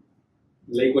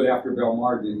 Lakewood after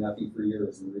Belmar did nothing for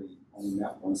years and really only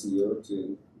met once a year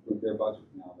to improve their budget.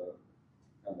 Now they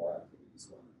have more activities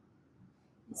going.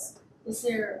 Is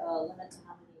there a limit to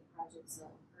how many projects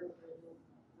Urban Renewal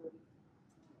Authority?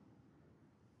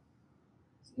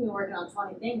 You've been working on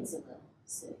 20 things in the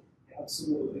city.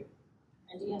 Absolutely.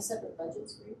 And do you have separate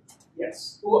budgets for each?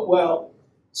 Yes. Well,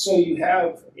 so you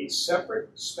have a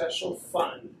separate special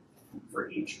fund for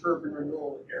each urban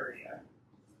renewal area,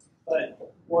 but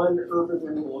one urban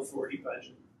renewal authority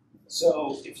budget.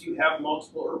 So if you have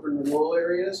multiple urban renewal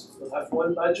areas, you'll have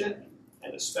one budget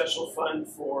and a special fund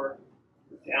for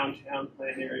the downtown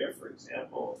plan area, for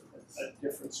example, a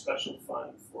different special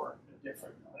fund for a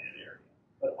different plan area,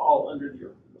 but all under the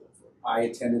urban renewal authority. I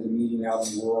attended a meeting out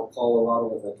in rural Colorado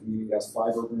with a community that has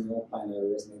 5 urban renewal plan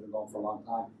areas, and they've been going for a long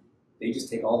time. They just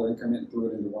take all their increment and threw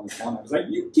it into one account. I was like,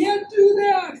 you can't do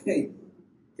that!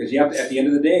 Because you have to, at the end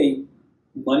of the day,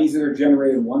 monies that are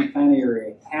generated in one plan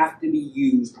area have to be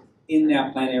used in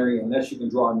that plan area unless you can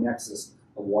draw a nexus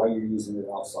of why you're using it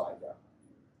outside that.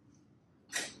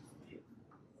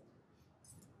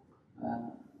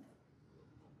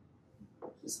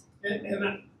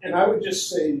 And I would just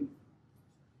say,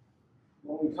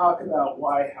 when we talk about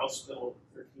why House Bill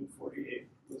 1348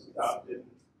 was adopted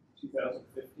in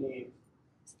 2015,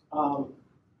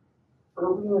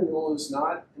 urban renewal is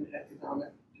not an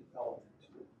economic development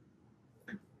tool.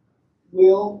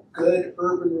 Will good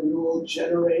urban renewal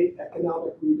generate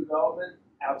economic redevelopment?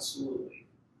 Absolutely.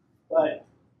 But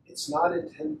it's not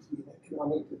intended to be an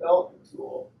economic development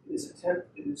tool. It is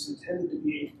intended to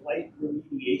be a blight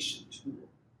remediation tool.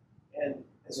 And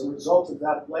as a result of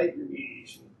that blight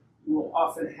remediation, you will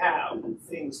often have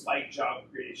things like job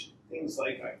creation, things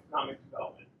like economic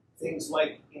development, things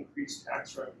like increased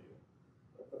tax revenue.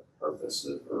 But the purpose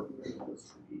of urban renewal is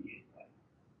to remediate that.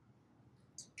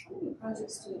 How many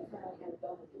projects do you currently have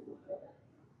going?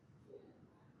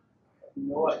 You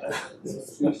know what?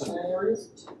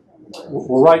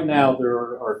 Well, right now there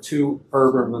are 2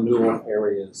 urban renewal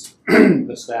areas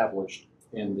established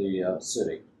in the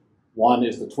city. One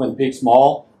is the Twin Peaks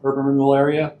Mall urban renewal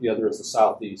area. The other is the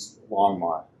Southeast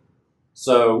Longmont.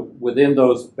 So within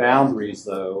those boundaries,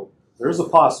 though, there's a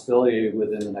possibility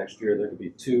within the next year there could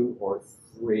be 2 or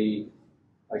 3,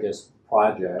 I guess,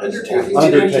 projects.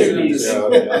 Undertakings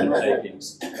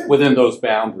within those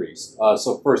boundaries.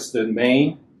 So First in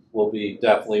Main will be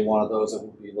definitely one of those that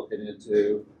we'll be looking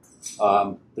into.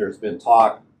 There's been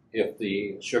talk if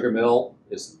the sugar mill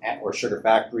or sugar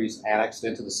factories annexed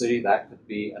into the city, that could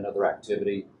be another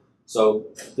activity. So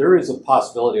there is a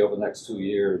possibility over the next 2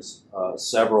 years,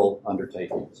 several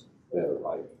undertakings.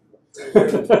 Tony,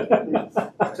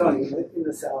 in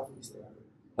the southeast area.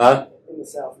 Huh? In the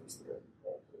southeast area.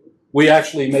 We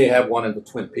actually may have one in the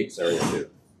Twin Peaks area too.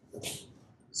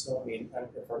 So, I mean,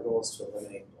 if our goal is to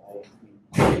eliminate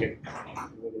blight,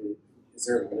 is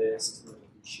there a list that can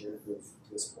be shared with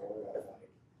this board of, like,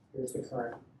 here's the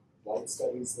current blight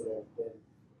studies that have been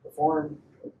performed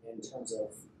in terms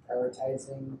of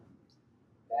prioritizing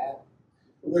that?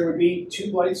 Well, there would be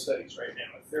 2 blight studies right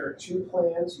now. If there are 2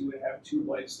 plans, you would have 2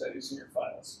 blight studies in your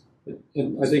files.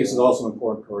 And I think it's also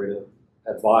important, Corey, to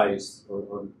advise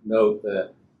or note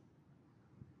that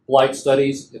blight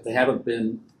studies, if they haven't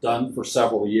been done for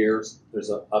several years, there's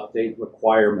an update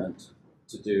requirement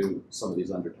to do some of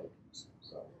these undertakings.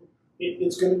 So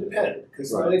It's going to depend,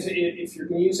 because Right. if you're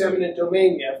going to use eminent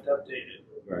domain, you have to update it.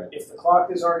 Right. If the clock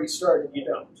has already started, you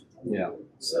don't. Yeah.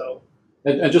 So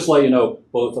And just let you know,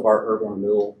 both of our urban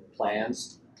renewal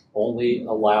plans only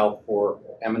allow for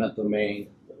eminent domain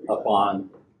upon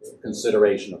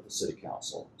consideration of the city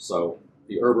council. So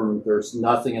there's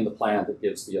nothing in the plan that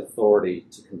gives the authority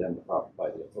to condemn the property by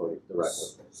the authority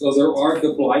directly. So there are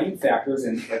the blighting factors,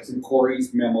 and that's in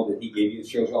Corey's memo that he gave you. It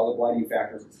shows you all the blighting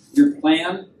factors. Your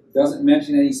plan doesn't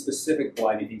mention any specific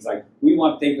blighting things like, we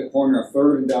want to take the corner a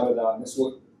third and da-da-da, and this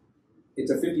will,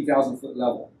 it's a 50,000-foot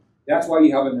level. That's why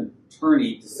you have an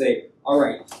attorney to say, all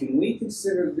right, can we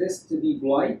consider this to be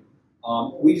blight?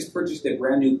 We just purchased a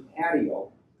brand new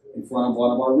patio in front of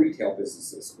one of our retail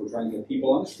businesses. We're trying to get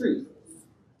people on the street.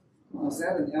 Is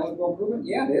that an eligible improvement?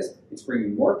 Yeah, it is. It's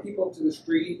bringing more people to the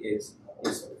street. It's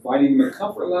providing them a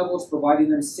comfort level. It's providing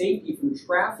them safety from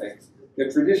traffic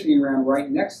that traditionally ran right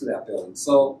next to that building.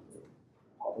 So,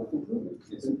 public improvement.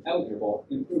 It's an eligible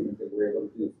improvement that we're able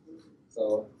to do.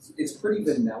 So, it's pretty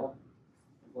vanilla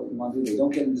what you want to do. They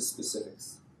don't get into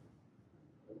specifics.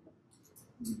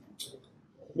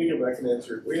 Medium, I can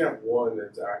answer. We have one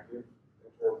that's active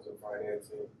in terms of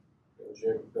financing, and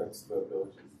Jim, that's the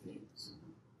village's deeds.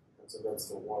 And so that's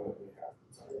the one that we have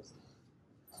to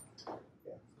sign.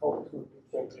 Yeah. Oh,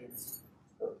 Twin Peaks.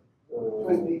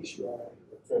 Twin Peaks, you're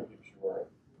right. Twin Peaks, you're right.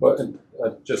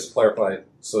 But just to clarify,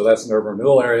 so that's an urban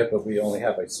renewal area, but we only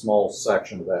have a small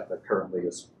section of that that currently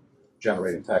is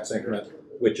generating tax increment,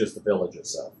 which is the village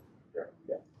itself. Yeah.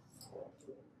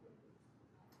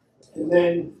 And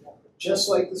then, just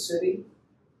like the city,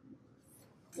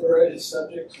 where it is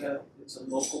subject to, it's a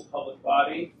local public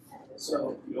body,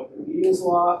 so the open meetings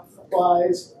law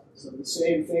applies, so the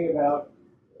same thing about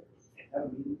have a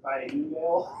meeting by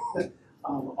email.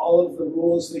 All of the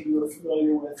rules that you are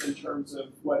familiar with in terms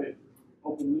of what it,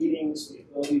 open meetings, the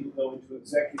ability to go into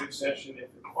executive session if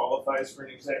it qualifies for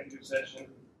an executive session,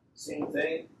 same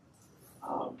thing.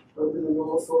 Urban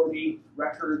Renewal Authority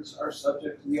records are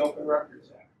subject to the Open Records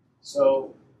Act.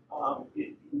 So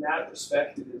in that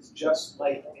respect, it is just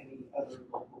like any other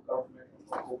local government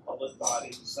or local public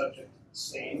body, subject to the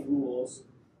same rules.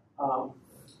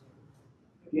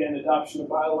 Again, adoption of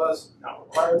bylaws, not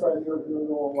required by the urban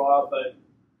renewal law, but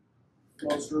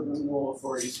most urban renewal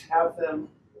authorities have them.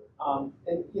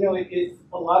 And you know,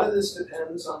 a lot of this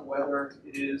depends on whether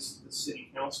it is the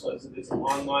city council, as it is in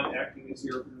Longmont, acting as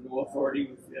the urban renewal authority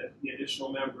with the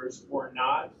additional members or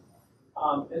not.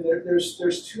 And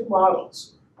there's two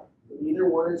models. Neither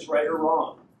one is right or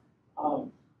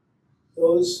wrong.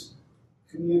 Those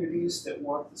communities that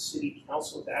want the city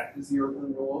council to act as the urban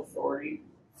renewal authority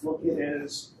look at it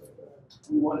as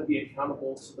we want to be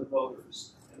accountable to the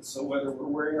voters. And so whether we're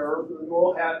wearing our urban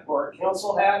renewal hat or our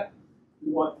council hat,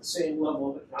 we want the same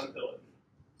level of accountability.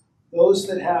 Those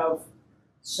that have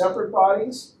separate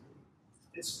bodies,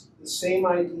 it's the same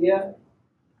idea,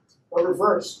 but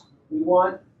reversed. We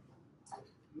want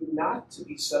you not to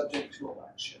be subject to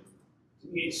election, to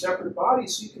be a separate body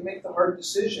so you can make the hard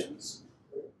decisions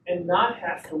and not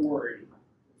have to worry.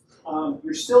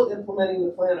 You're still implementing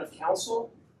the plan of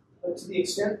council, but to the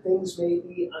extent things may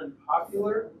be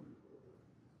unpopular,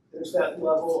 there's that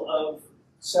level of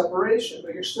separation,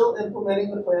 but you're still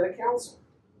implementing the plan of council.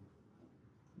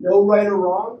 No right or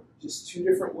wrong, just two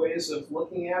different ways of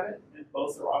looking at it, and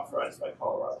both are authorized by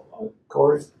Colorado law.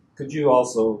 Corey, could you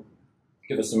also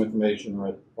give us some information or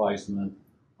advisement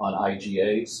on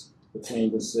IGAs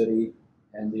between the city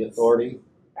and the authority?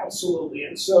 Absolutely,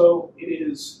 and so it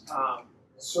is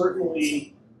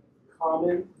certainly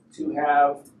common to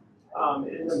have an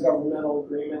intergovernmental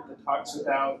agreement that talks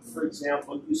about, for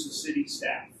example, use of city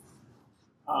staff.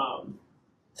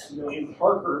 In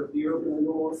Parker, the Urban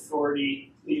Renewal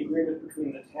Authority, the agreement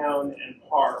between the town and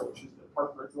PAR, which is the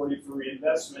Parker Authority for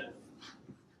Reinvestment,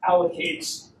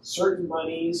 allocates certain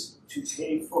monies to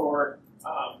pay for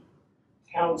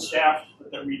town staff to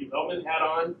put their redevelopment hat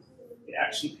on. It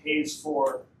actually pays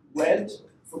for rent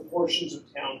for portions of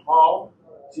town hall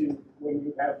to when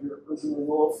you have your urban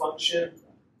renewal function.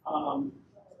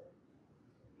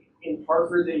 In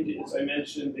Parker, they do, as I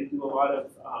mentioned, they do a lot of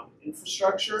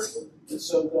infrastructure, and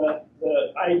so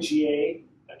the IGA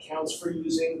accounts for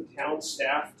using town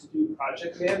staff to do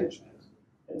project management.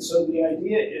 And so the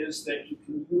idea is that you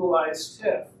can utilize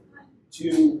TIF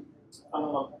to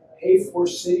pay for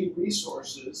city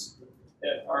resources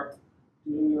that are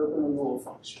doing the urban renewal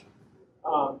function.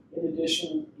 In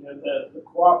addition, the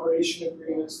cooperation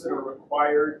agreements that are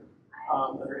required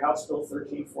under House Bill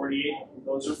 1348.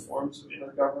 Those are forms of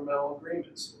intergovernmental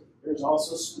agreements. There's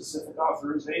also specific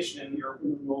authorization in the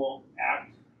Urban Renewal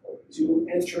Act to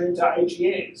enter into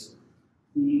IGAs.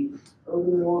 The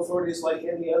Urban Renewal Authority is like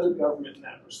any other government in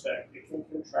that respect. It can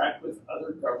contract with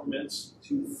other governments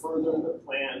to further the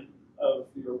plan of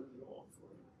the Urban Renewal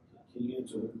Authority. Can you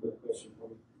answer one quick question for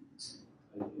me?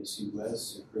 I see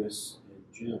Wes and Chris and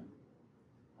Jim.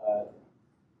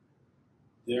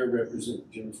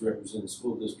 Jim's representing the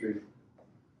school district.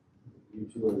 You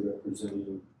two are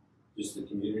representing just the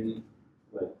community.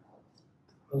 But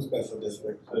I'm special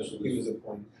district. He was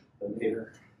appointed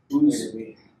later. Who's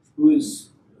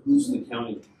the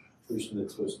county person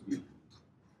that's supposed to be?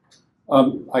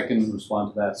 I can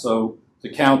respond to that. So the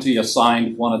county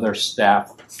assigned one of their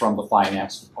staff from the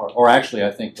finance department, or actually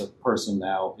I think the person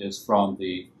now is from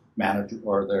the manager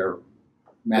or their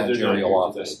managerial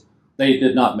office. They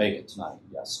did not make it tonight,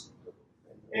 yes.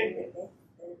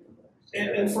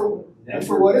 And for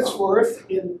what it's worth,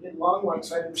 in Longmont,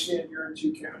 so I understand you're in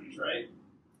 2 counties, right?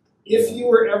 If you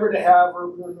were ever to have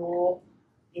urban renewal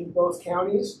in both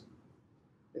counties,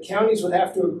 the counties would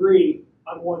have to agree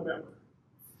on 1 member.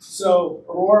 So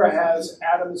Aurora has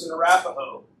Adams and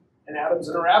Arapahoe, and Adams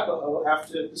and Arapahoe have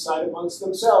to decide amongst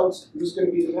themselves who's going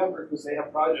to be the member because they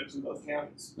have projects in both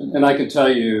counties. And I can tell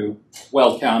you,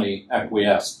 Weld County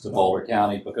acquiesced to Boulder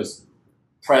County because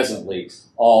presently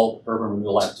all urban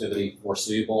renewal activity,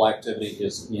 foreseeable activity,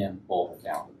 is in Boulder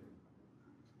County.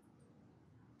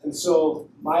 And so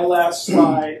my last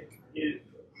slide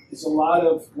is a lot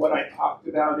of what I talked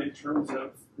about in terms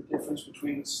of the difference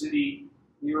between the city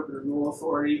and the Urban Renewal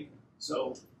Authority.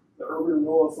 So the Urban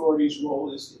Renewal Authority's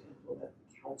role is to implement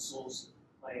the council's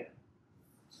plan,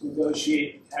 to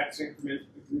negotiate tax increment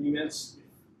agreements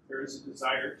if there is a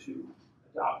desire to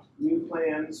adopt new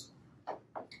plans.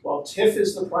 While TIF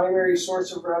is the primary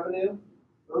source of revenue,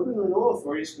 urban renewal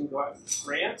authorities can go out with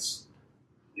grants.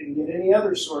 They can get any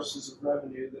other sources of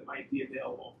revenue that might be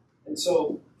available. And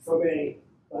so from a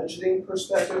budgeting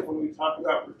perspective, when we talk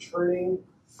about returning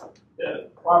the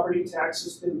property tax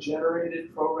has been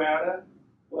generated pro rata,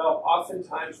 well,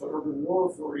 oftentimes what urban renewal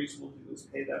authorities will do is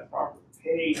pay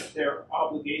their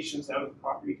obligations out of the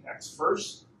property tax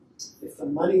first. If the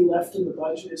money left in the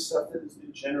budget is stuff that has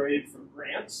been generated from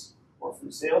grants or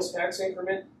from sales tax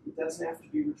increment, it doesn't have to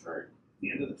be returned at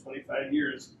the end of the 25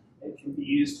 years. It can be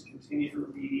used to continue to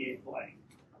remediate blight.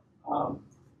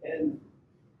 And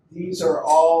these are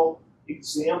all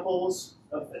examples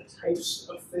of the types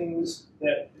of things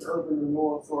that the Urban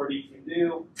Renewal Authority can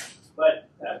do, but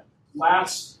that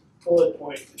last bullet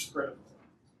point is critical.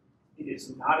 It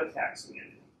is not a taxing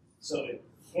entity, so it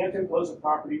can't impose a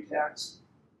property tax,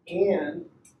 and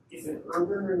if an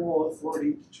Urban Renewal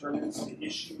Authority determines to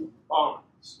issue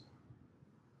bonds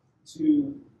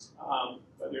to,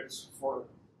 whether it's for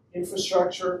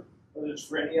infrastructure, whether it's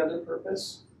for any other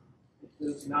purpose, it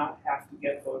does not have to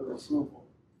get voter approval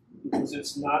because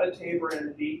it's not a Tabor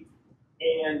entity,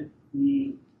 and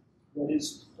what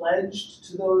is pledged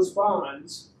to those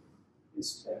bonds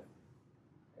is TIF.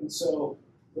 And so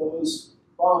those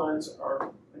bonds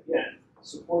are, again,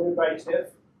 supported by TIF,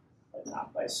 but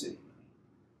not by city.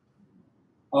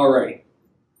 All right.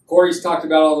 Corey's talked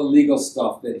about all the legal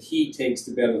stuff that he takes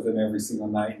to bed with him every single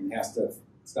night and has to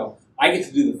stuff. I get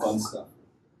to do the fun stuff.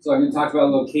 So I'm going to talk about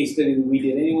a little case study that we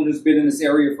did. Anyone who's been in this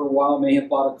area for a while may have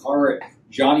bought a car at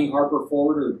Johnny Harper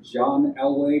Ford or John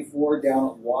Elway Ford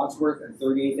down at Wadsworth and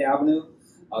 38th Avenue.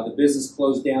 The business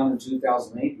closed down in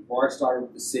 2008. Before I started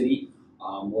with the city,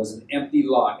 was an empty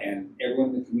lot, and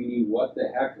everyone in the community, what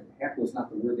the heck was not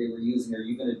the word they were using, are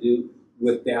you going to do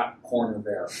with that corner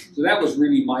there? So that was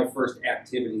really my first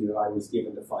activity that I was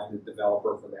given to find a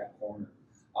developer for that corner.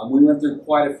 We went through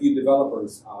quite a few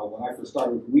developers. When I first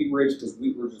started with Wheat Ridge, because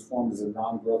Wheat Ridge was formed as a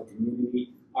non-growth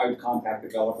community, I would contact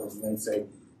developers and they'd say,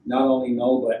 not only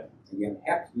no, but again,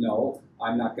 heck no,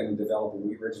 I'm not going to develop a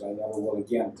Wheat Ridge, and I never will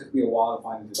again. It took me a while to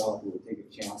find a developer who would take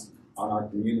a chance on our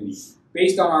community,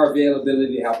 based on our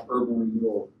availability to have urban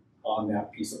renewal on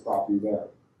that piece of property there.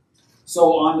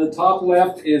 So on the top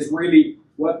left is really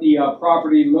what the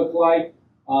property looked like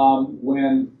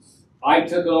when I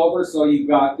took it over. So you've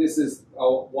got, this is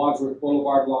Wadsworth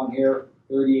Boulevard along here,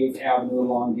 38th Avenue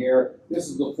along here. This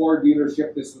is the Ford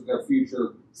dealership. This was their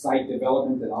future site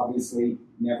development that obviously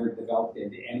never developed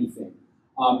into anything.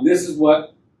 This is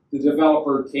what the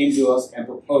developer came to us and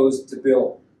proposed to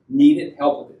build. Needed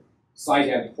help with it. Site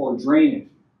had poor drainage.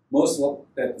 Most of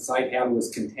what that the site had was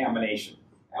contamination.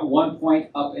 At one point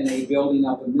up in a building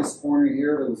up in this corner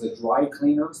here, there was a dry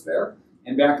cleaner there.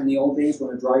 And back in the old days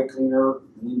when a dry cleaner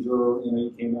means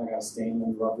you came out, got a stain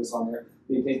and rub this on there,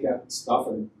 they take that stuff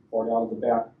and poured out of the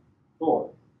back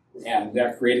door. And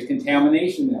that created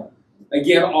contamination there.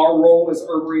 Again, our role as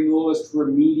urban renewal is to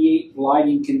remediate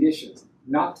blighting conditions,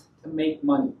 not to make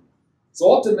money. So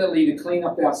ultimately, to clean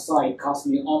up that site cost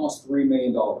me almost $3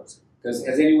 million. Because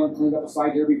has anyone cleaned up a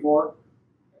site here before?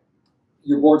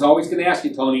 Your board's always going to ask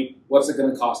you, Tony, what's it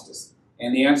going to cost us?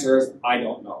 And the answer is, I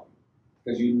don't know.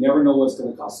 Because you never know what it's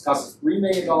going to cost. It cost us $3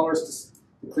 million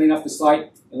to clean up the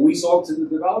site, and we sold it to the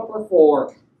developer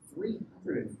for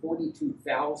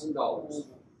 $342,000.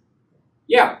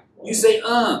 Yeah, you say,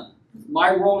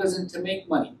 my role isn't to make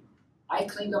money. I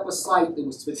cleaned up a site that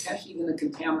was potentially going to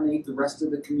contaminate the rest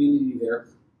of the community there,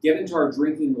 get into our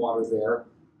drinking water there,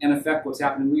 and affect what's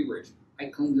happening in Wheat Ridge. I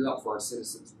cleaned it up for our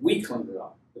citizens. We cleaned it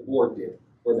up. The board did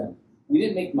for them. We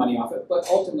didn't make money off it, but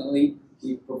ultimately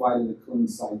we provided a clean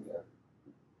site there.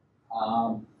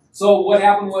 So what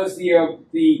happened was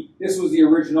this was the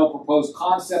original proposed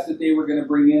concept that they were going to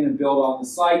bring in and build on the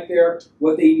site there.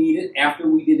 What they needed after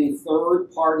we did a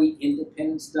third-party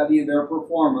independent study of their pro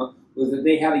forma was that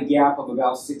they had a gap of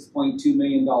about $6.2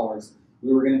 million.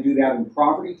 We were going to do that in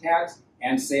property tax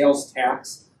and sales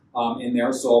tax in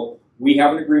there. So we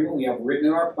have an agreement. We have written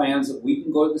in our plans that we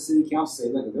can go to the city council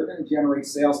and say, look, if they're going to generate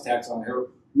sales tax on here,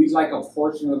 we'd like a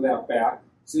portion of that back.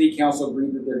 City council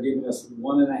agreed that they're giving us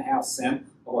 1.5 cents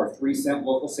of our 3 cent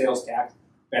local sales tax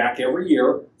back every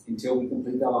year until we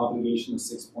complete that obligation of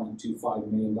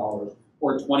 $6.25 million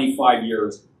or 25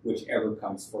 years, whichever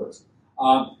comes first.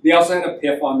 They also had a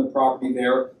PIF on the property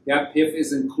there. That PIF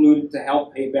is included to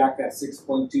help pay back that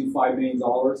 $6.25 million.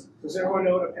 Does everyone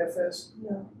know what a PIF is?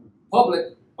 No.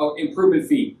 Public improvement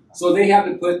fee. So they have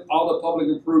to put all the public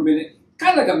improvement in,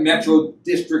 kind of like a metro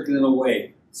district in a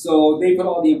way. So they put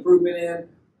all the improvement in.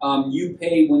 You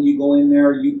pay when you go in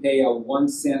there. You pay a 1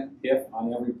 cent PIF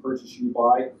on every purchase you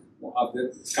buy.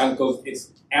 It kind of goes.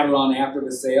 It's added on after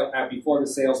the sale, before the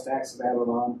sales tax is added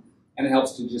on, and it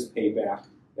helps to just pay back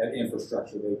that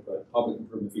infrastructure they put, public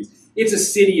improvement fees. It's a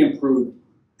city improved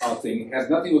thing. It has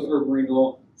nothing with urban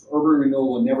renewal. So urban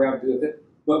renewal will never have to do with it.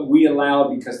 But we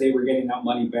allowed, because they were getting that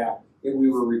money back, that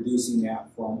we were reducing that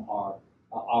from our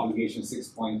obligation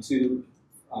 6.2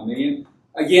 million.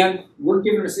 Again, we're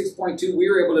giving her 6.2. We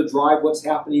were able to drive what's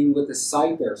happening with the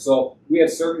site there. So we had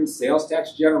certain sales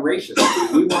tax generation.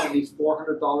 We want at least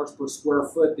 $400 per square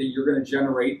foot that you're going to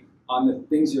generate on the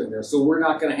things you're in there. So we're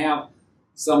not going to have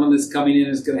someone that's coming in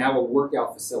is going to have a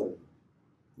workout facility.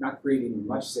 Not creating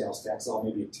much sales tax.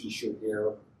 Maybe a T-shirt here,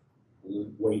 a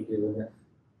little weight here and there.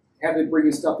 Had to bring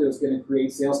in stuff that was going to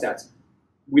create sales tax.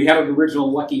 We had an original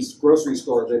Lucky's grocery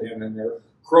store that in there.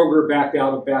 Kroger backed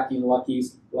out of backing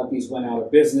Lucky's. Lucky's went out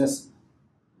of business.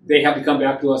 They had to come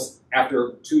back to us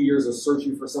after 2 years of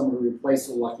searching for someone to replace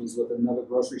the Lucky's with another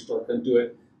grocery store. Couldn't do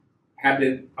it. Had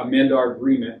to amend our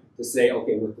agreement to say,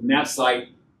 okay, within that site,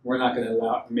 we're not going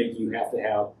to make you have to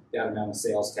have that amount of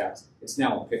sales tax. It's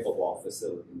now a pickleball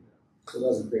facility. So it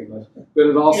doesn't create much. But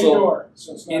it also... Indoor,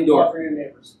 so it's not indoor. bothering your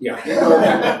neighbors. Yeah,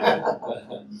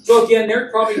 indoor. So again, they're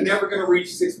probably never going to reach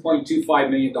 $6.25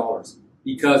 million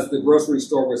because the grocery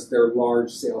store was their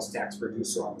large sales tax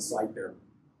producer on the site there.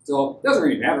 So it doesn't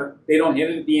really matter. They don't hit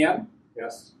it at the end.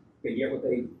 Yes, they get what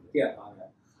they get on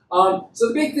that. So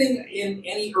the big thing in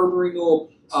any urban renewal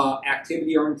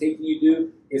activity or undertaking you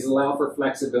do is allow for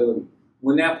flexibility.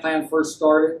 When that plan first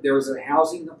started, there was a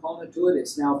housing component to it.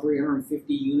 It's now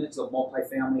 350 units of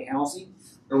multifamily housing.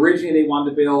 Originally, they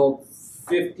wanted to build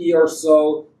 50 or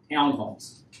so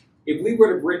townhomes. If we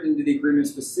would have written into the agreement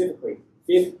specifically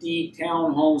 50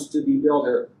 townhomes to be built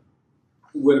here,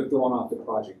 we would have thrown off the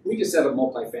project. We just said a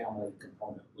multifamily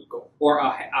component would go, or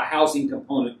a housing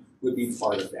component would be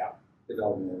part of that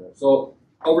development area. So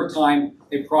over time,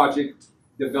 a project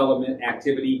development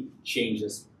activity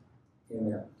changes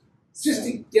in there. Just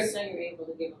to get, So you're able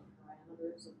to give them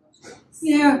parameters of what you want to see.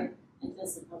 Yeah. And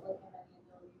does the public have any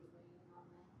ability to weigh in on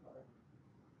that? Or?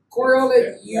 Corey, I'll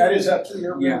let you. That is up to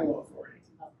your Yeah. renewal authority.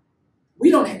 We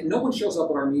don't have, no one shows up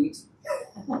at our meetings.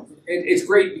 It's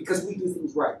great because we do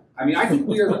things right. I mean, I think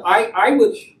we are, I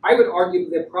would argue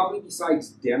that probably besides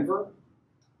Denver,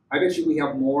 I bet you we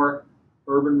have more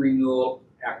urban renewal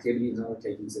activities and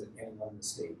undertakings than anyone in the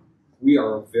state. We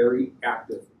are a very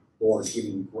active board,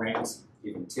 giving grants,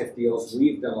 giving TIF deals.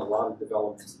 We've done a lot of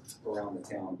developments around the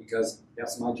town because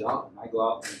that's my job. And I go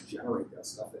out and generate that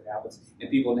stuff that happens.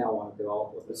 And people now want to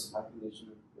develop with this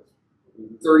population of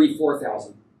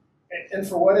 34,000. And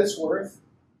for what it's worth,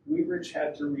 Wheat Ridge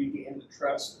had to regain the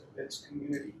trust of its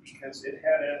community because it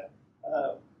had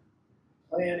a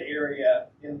plan area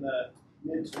in the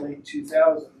mid to late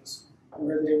 2000s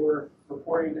where they were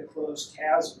purporting to close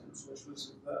Chasms, which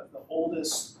was the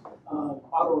oldest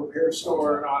auto repair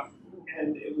store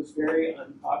and it was very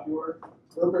unpopular.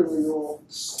 Urban renewal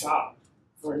stopped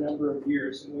for a number of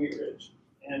years in Wheat Ridge.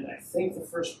 And I think the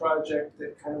first project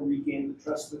that kind of regained the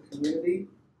trust of the community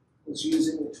was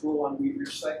using the tool on Wheat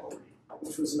Ridge Cycle Lane,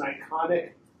 which was an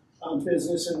iconic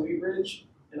business in Wheat Ridge.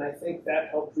 And I think that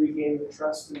helped regain the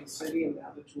trust in the city, and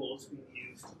now the tool is being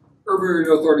used. Urban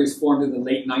Renewal Authority was formed in the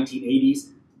late 1980s.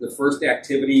 The first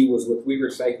activity was with Wheat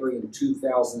Ridge Cyclery in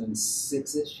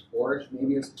 2006-ish, 4-ish,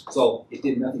 maybe. So it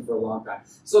did nothing for a long time.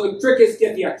 So the trick is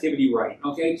get the activity right,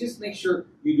 okay? Just make sure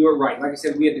you do it right. Like I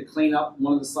said, we had to clean up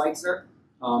one of the sites there.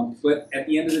 But at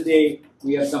the end of the day,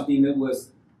 we had something that was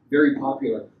very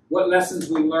popular. What lessons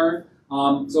we learned?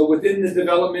 So within the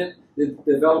development, the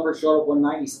developer showed up one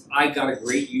night and he said, I got a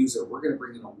great user. We're going to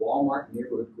bring in a Walmart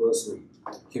neighborhood grocery.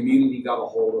 Community got a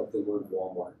hold of the word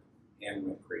Walmart and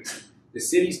went crazy. The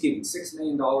city's giving $6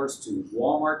 million to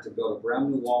Walmart to build a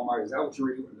brand new Walmart. Is that what you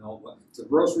were doing? No, it's a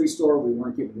grocery store. We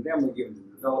weren't giving to them, we were giving to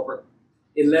the developer.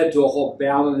 It led to a whole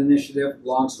ballot initiative.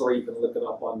 Long story, you can look it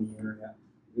up on the internet.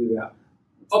 Do that.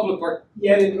 Public park.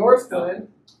 Yet in North Bend,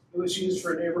 it was used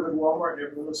for a neighborhood Walmart, and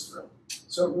everyone was thrilled.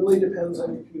 So it really depends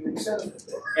on your community sentiment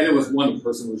there. And it was one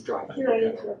person who was driving. Can I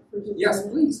interrupt for just a Yes,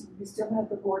 minute? please. We still have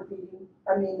the board meeting,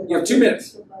 I mean. the You have 2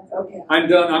 minutes. Okay. I'm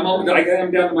done. I'm down to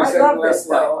my I second love last this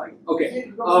slide. though. Okay.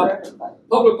 You go for everybody.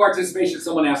 Public participation,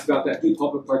 someone asked about that. Do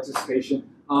public participation.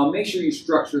 Make sure you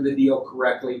structure the deal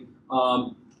correctly.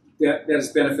 That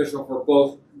is beneficial for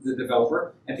both the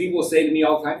developer, and people will say to me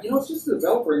all the time, it's just the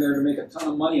developer in there to make a ton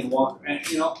of money and walk, and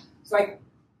it's like,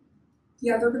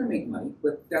 yeah, they're going to make money,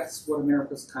 but that's what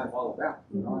America's kind of all about.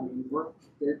 I mean,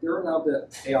 they're allowed to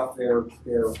pay off their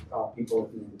people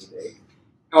at the end of the day.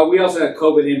 We also had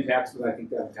COVID impacts, but I think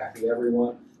that impacted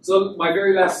everyone. So my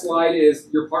very last slide is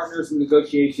your partners in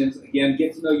negotiations. Again,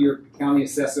 get to know your county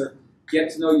assessor, get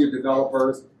to know your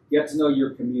developers, get to know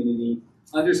your community,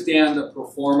 understand the pro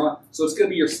forma. So it's going to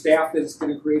be your staff that's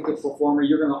going to create the pro forma.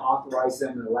 You're going to authorize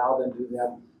them and allow them to do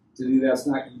that. It's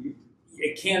not you.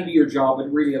 It can be your job, but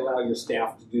really allow your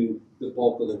staff to do the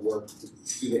bulk of the work, to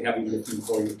do the heavy lifting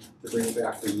for you, to bring it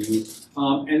back for you.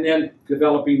 And then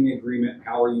developing the agreement.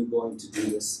 How are you going to do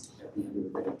this at the end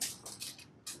of the day?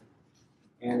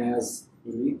 And as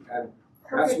we leave,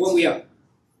 that's what we have.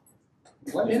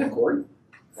 1 minute, Corey.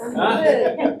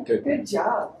 Good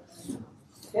job.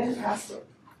 Fantastic.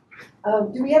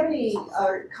 Do we have any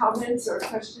comments or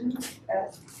questions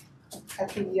at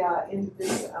the end of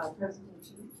this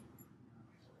presentation?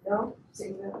 No?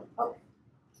 Seeing that? Oh.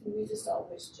 Can we just all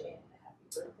wish Jane a happy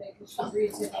birthday, because she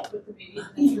agreed to help with the meeting?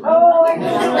 Oh, I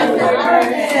know. Happy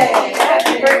birthday.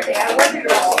 Happy birthday. I wonder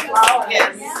wow.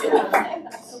 Yes.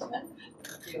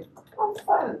 Oh,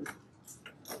 fun.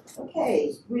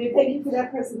 Okay, thank you for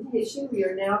that presentation. We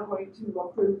are now going to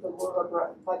approve the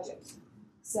Laura budget.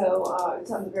 So it's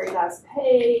on the very last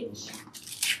page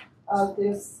of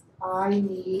this. I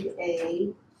need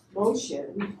a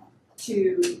motion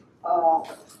to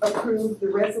approve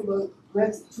the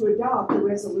to adopt the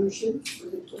resolution for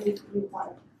the 2025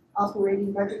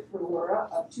 operating budget for Laura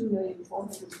of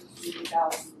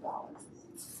 $2,450,000.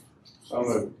 So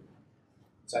moved.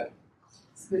 Second.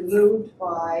 It's been moved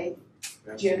by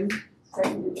Jim,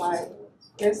 seconded by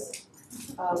Chris.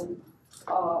 Are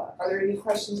there any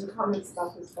questions or comments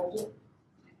about this budget?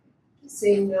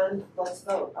 Seeing none, let's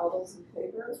vote. All those in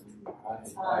favor?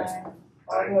 Aye.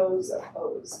 All those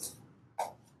opposed?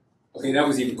 Okay, that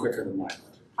was even quicker than mine.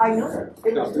 I know.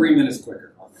 About 3 minutes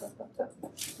quicker.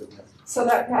 So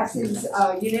that passes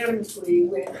unanimously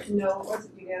with no,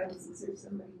 wasn't unanimous, is there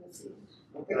somebody missing?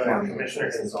 Commissioner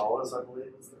Gonzalez, I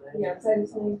believe is the name. Yeah, is that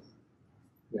his name?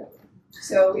 Yeah.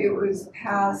 So it was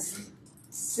passed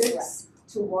 6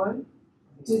 to 1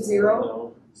 to 0.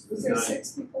 No, Was there nine.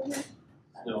 6 people here?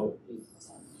 No,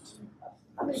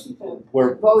 How many people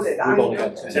We're, voted? I we've only know.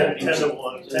 got 10. 10 to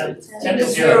 1, 10 to to 0.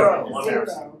 0. 1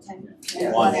 absent.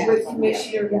 Yeah, One. with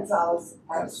Commissioner Gonzalez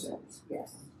absent.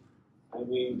 and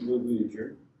we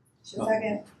adjourn.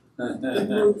 Second.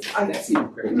 Moved, I know. That's even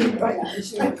quicker. Moved by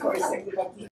Commissioner McCoy, seconded by